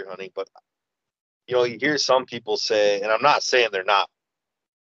analytical to deer hunting, but you hear some people say, and I'm not saying they're not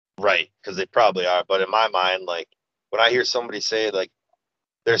right, because they probably are, but in my mind, like, when I hear somebody say, like,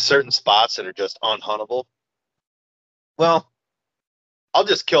 there's certain spots that are just unhuntable, well, I'll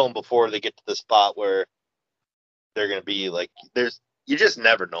just kill them before they get to the spot where they're going to be. Like, you just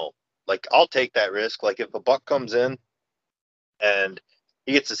never know. Like, I'll take that risk. Like, if a buck comes in and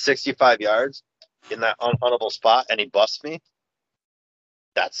he gets to 65 yards in that unhuntable spot and he busts me,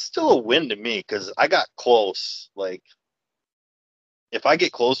 that's still a win to me, because I got close. Like, if I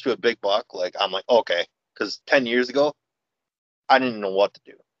get close to a big buck, like, I'm like, okay, because 10 years ago, I didn't know what to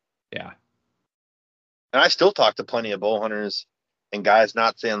do. Yeah. And I still talk to plenty of bow hunters and guys,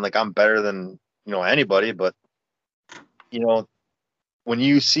 not saying like I'm better than, anybody, but, when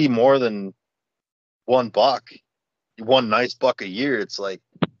you see more than one buck, one nice buck a year, it's like,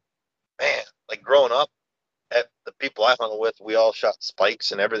 man, like growing up, the people I hung with, we all shot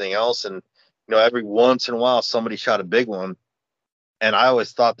spikes and everything else. And, every once in a while, somebody shot a big one. And I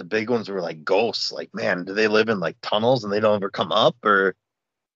always thought the big ones were like ghosts. Like, man, do they live in like tunnels and they don't ever come up? Or,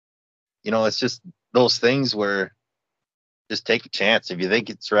 it's just those things where just take a chance. If you think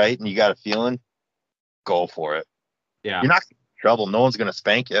it's right and you got a feeling, go for it. Yeah. You're not in trouble. No one's going to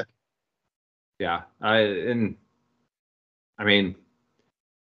spank you. Yeah. I mean,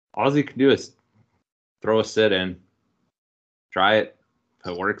 all you can do is throw a sit in, try it.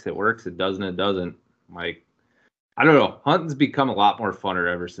 If it works, it works. It doesn't, it doesn't. Like, I don't know. Hunting's become a lot more funner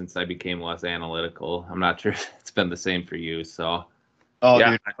ever since I became less analytical. I'm not sure if it's been the same for you. So, Oh,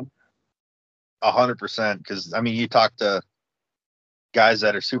 yeah. dude, 100%. Because, I mean, you talk to guys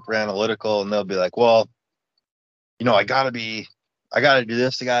that are super analytical and they'll be like, well, I got to do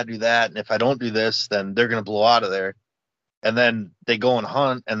this, I got to do that. And if I don't do this, then they're going to blow out of there. And then they go and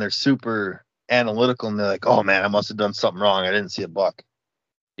hunt and they're super analytical and they're like, oh man, I must have done something wrong. I didn't see a buck.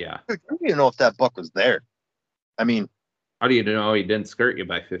 Yeah. I don't even know if that buck was there. I mean, how do you know he didn't skirt you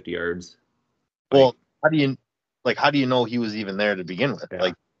by 50 yards? Well, how do you know he was even there to begin with? Yeah.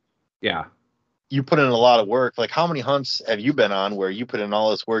 Like, yeah, you put in a lot of work. Like, how many hunts have you been on where you put in all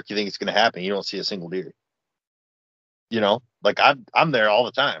this work, you think it's going to happen, you don't see a single deer? Like I'm there all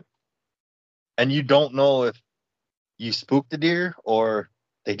the time, and you don't know if you spooked the deer or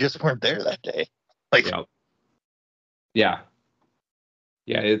they just weren't there that day. Like, yeah.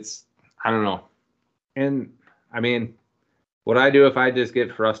 It's, I don't know. And I mean, what I do if I just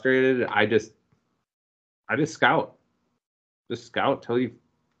get frustrated, I just scout. Just scout till you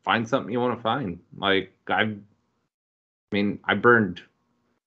find something you want to find. Like, I burned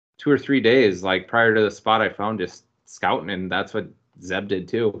 2 or 3 days like prior to the spot I found just scouting, and that's what Zeb did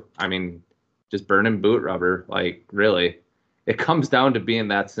too. I mean, just burning boot rubber. Like, really, it comes down to being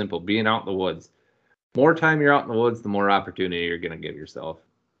that simple. Being out in the woods. More time you're out in the woods, the more opportunity you're gonna give yourself.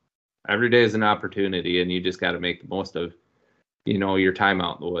 Every day is an opportunity, and you just got to make the most of, your time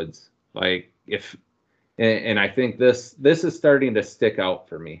out in the woods. Like, and I think this is starting to stick out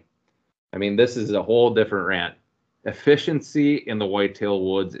for me. I mean, this is a whole different rant. Efficiency in the whitetail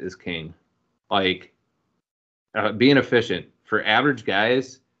woods is king. Like, being efficient for average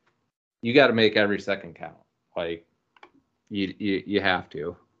guys, you got to make every second count. Like, you have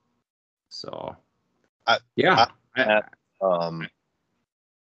to. So, yeah.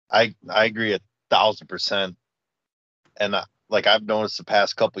 I agree 1,000%. And like I've noticed the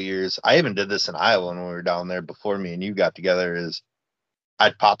past couple of years, I even did this in Iowa when we were down there before me and you got together, is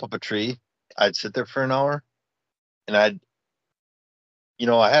I'd pop up a tree, I'd sit there for an hour, and I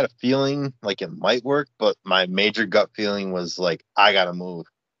had a feeling like it might work, but my major gut feeling was like, I got to move.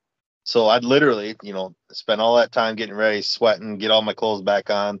 So I'd literally, spend all that time getting ready, sweating, get all my clothes back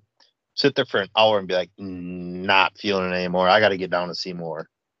on, sit there for an hour and be like, not feeling it anymore. I got to get down and see more.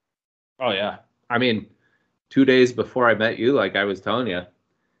 Oh, yeah. I mean, 2 days before I met you, like I was telling you,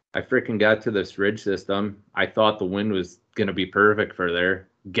 I freaking got to this ridge system. I thought the wind was going to be perfect for there.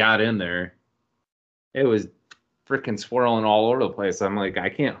 Got in there. It was freaking swirling all over the place. I'm like, I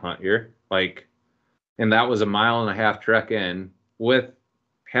can't hunt here. Like, and that was a 1.5-mile trek in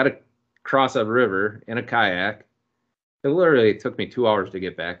had to cross a river in a kayak. It literally took me 2 hours to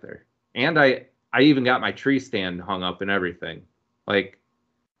get back there. And I even got my tree stand hung up and everything. Like,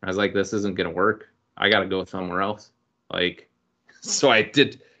 I was like, this isn't going to work. I got to go somewhere else. Like, so I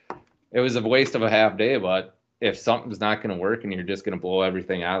did. It was a waste of a half day, but if something's not going to work and you're just going to blow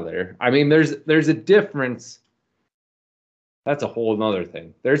everything out of there. I mean, there's a difference. That's a whole nother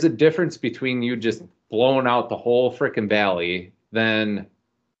thing. There's a difference between you just blowing out the whole freaking valley than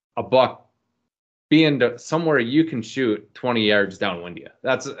a buck being somewhere you can shoot 20 yards downwind you.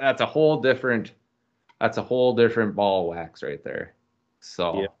 That's a whole different ball of wax right there.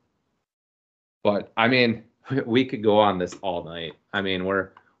 So, Yeah. but I mean, we could go on this all night. I mean, we're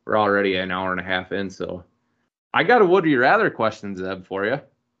already an hour and a half in, so I got a would you rather question, Zeb, for you.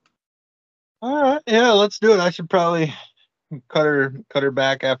 All right, yeah, let's do it. I should probably cut her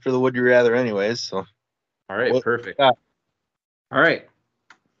back after the would you rather, anyways. So, All right, what- perfect. yeah. All right,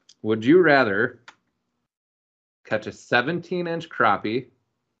 would you rather catch a 17-inch crappie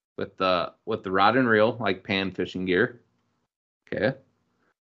with the rod and reel, like pan fishing gear? Okay.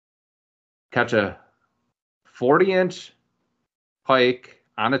 Catch a 40-inch pike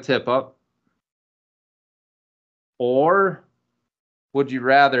on a tip up, or would you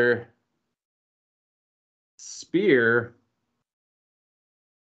rather spear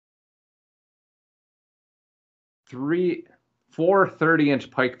four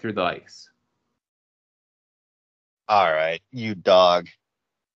 30-inch pike through the ice? All right, you dog.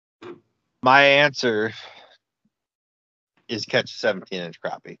 My answer is catch a 17-inch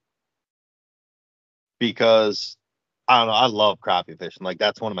crappie because I don't know. I love crappie fishing. Like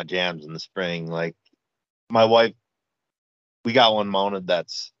that's one of my jams in the spring. Like my wife, we got one mounted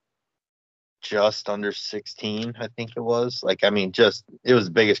that's just under 16, I think it was. Like, I mean, just it was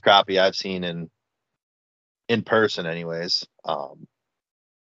the biggest crappie I've seen in person, anyways. And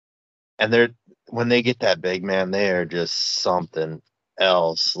they're when they get that big, man, they are just something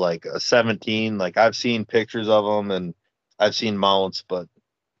else. Like a 17, like I've seen pictures of them and I've seen mounts, but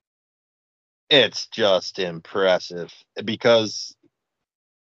it's just impressive because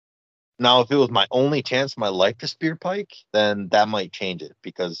now if it was my only chance in my life to spear pike, then that might change it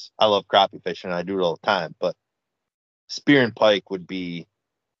because I love crappie fishing and I do it all the time. But spearing pike would be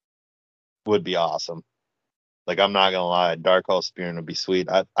awesome. Like I'm not gonna lie, dark hole spearing would be sweet.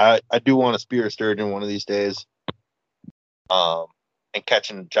 I do want to spear a sturgeon one of these days. And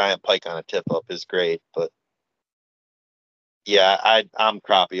catching a giant pike on a tip up is great, but yeah, I'm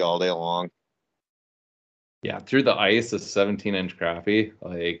crappie all day long. Yeah, through the ice, a 17-inch crappie,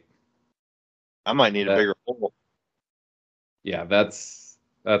 like I might need a bigger hole. yeah, that's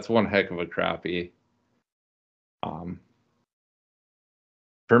one heck of a crappie.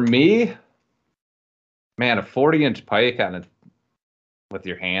 For me, man, a 40-inch pike on it with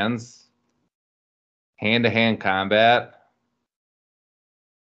your hands, hand-to-hand combat,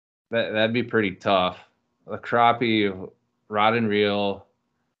 that'd be pretty tough. A crappie, rod and reel,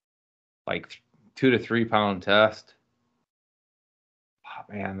 like 2 to 3 pound test.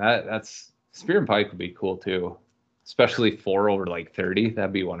 Oh, man, that's spear and pike would be cool too, especially 4 over like 30.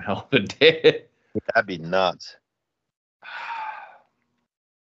 That'd be one hell of a day. That'd be nuts.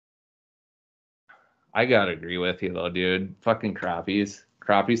 I gotta agree with you though, dude. Fucking crappies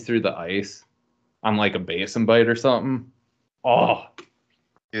through the ice on like a basin bite or something. Oh,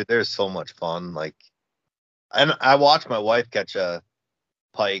 Dude, there's so much fun. Like, and I watched my wife catch a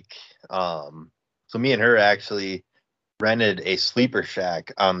pike. So me and her actually rented a sleeper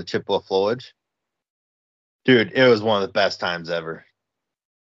shack on the Chippewa flowage. Dude, it was one of the best times ever.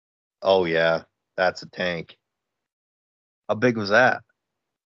 Oh yeah, that's a tank. How big was that?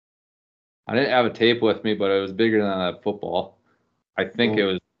 I didn't have a tape with me, but it was bigger than that football. I think it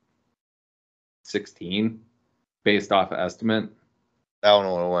was 16, based off estimate. That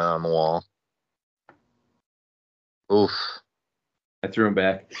one would have went on the wall. Oof. I threw him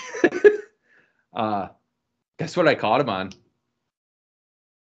back. Guess what I caught him on?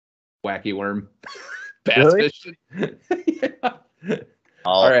 Wacky worm. Bass Really? fishing. Yeah. Oh,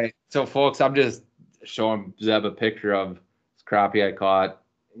 All right. So folks, I'm just showing Zeb a picture of this crappie I caught.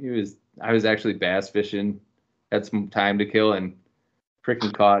 I was actually bass fishing, had some time to kill, and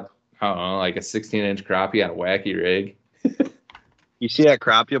freaking caught, I don't know, like a 16-inch crappie on a wacky rig. you see that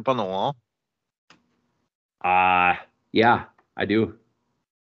crappie up on the wall? Yeah, I do.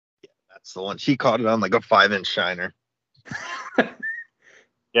 That's the one. She caught it on like a 5-inch shiner.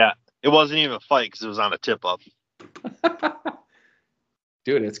 Yeah, it wasn't even a fight because it was on a tip up.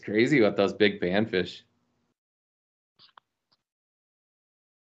 Dude, it's crazy with those big panfish.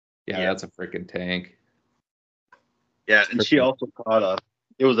 Yeah, that's a freaking tank. Yeah, and she also caught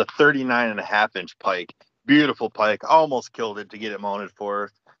it was a 39.5-inch pike. Beautiful pike. Almost killed it to get it mounted for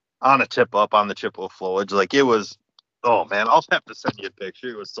her on a tip up on the Chippewa flowage. Like it was, oh man, I'll have to send you a picture.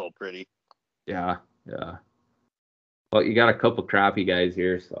 It was so pretty. Yeah. Well, you got a couple crappie guys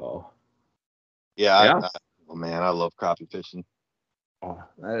here, so. Yeah. Oh man, I love crappie fishing. Oh,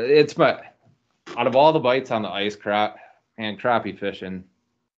 it's out of all the bites on the ice, crappie fishing.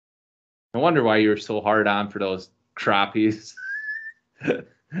 No wonder why you were so hard on for those crappies.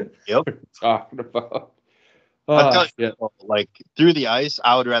 Yep. talking about. I'll Oh, tell you, shit. like through the ice,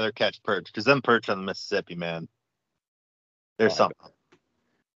 I would rather catch perch because them perch on the Mississippi, man. There's Oh, something.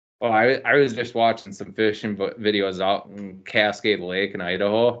 Oh, I was just watching some fishing videos out in Cascade Lake in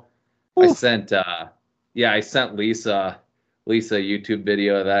Idaho. I Oof. sent I sent Lisa a YouTube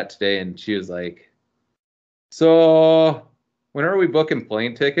video of that today, and she was like, "So when are we booking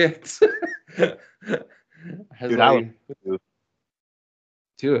plane tickets?" I was Dude, I like, would.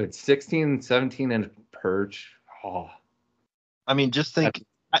 dude, 16, 17 inch perch. Oh, I mean, just think.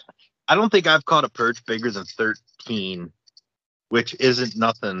 I don't think I've caught a perch bigger than 13, which isn't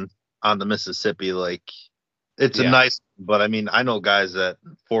nothing on the Mississippi. Like, it's a yeah, nice, but I mean, I know guys at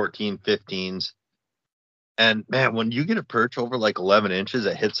 14, 15s. And man, when you get a perch over like 11 inches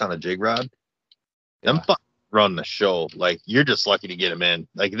that hits on a jig rod, them yeah. run the show. Like, you're just lucky to get them in.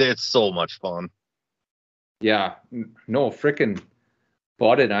 Like, it's so much fun. Yeah, no, freaking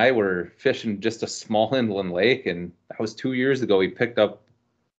Bud and I were fishing just a small inland lake, and that was 2 years ago. We picked up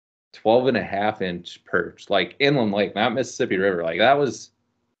 12.5 inch perch, like inland lake, not Mississippi River. Like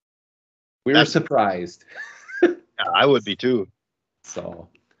we were surprised. Yeah, I would be too. So,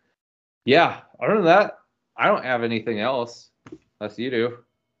 yeah, other than that, I don't have anything else unless you do.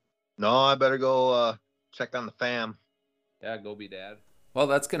 No, I better go check on the fam. Yeah, go be dad. Well,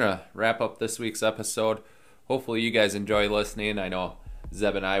 that's going to wrap up this week's episode. Hopefully, you guys enjoy listening. I know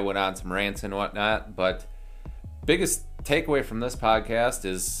Zeb and I went on some rants and whatnot, but biggest takeaway from this podcast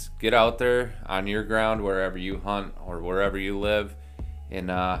is get out there on your ground wherever you hunt or wherever you live and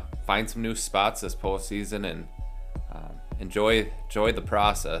find some new spots this postseason and enjoy the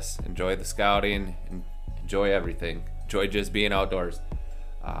process, enjoy the scouting, and enjoy everything. Enjoy just being outdoors.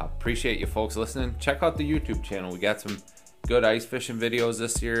 Appreciate you folks listening. Check out the YouTube channel. We got some good ice fishing videos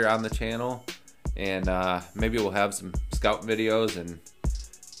this year on the channel, and maybe we'll have some scout videos, and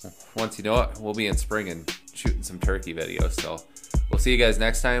once you know it, we'll be in spring and shooting some turkey videos. So we'll see you guys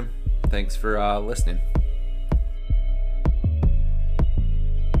next time. Thanks for listening.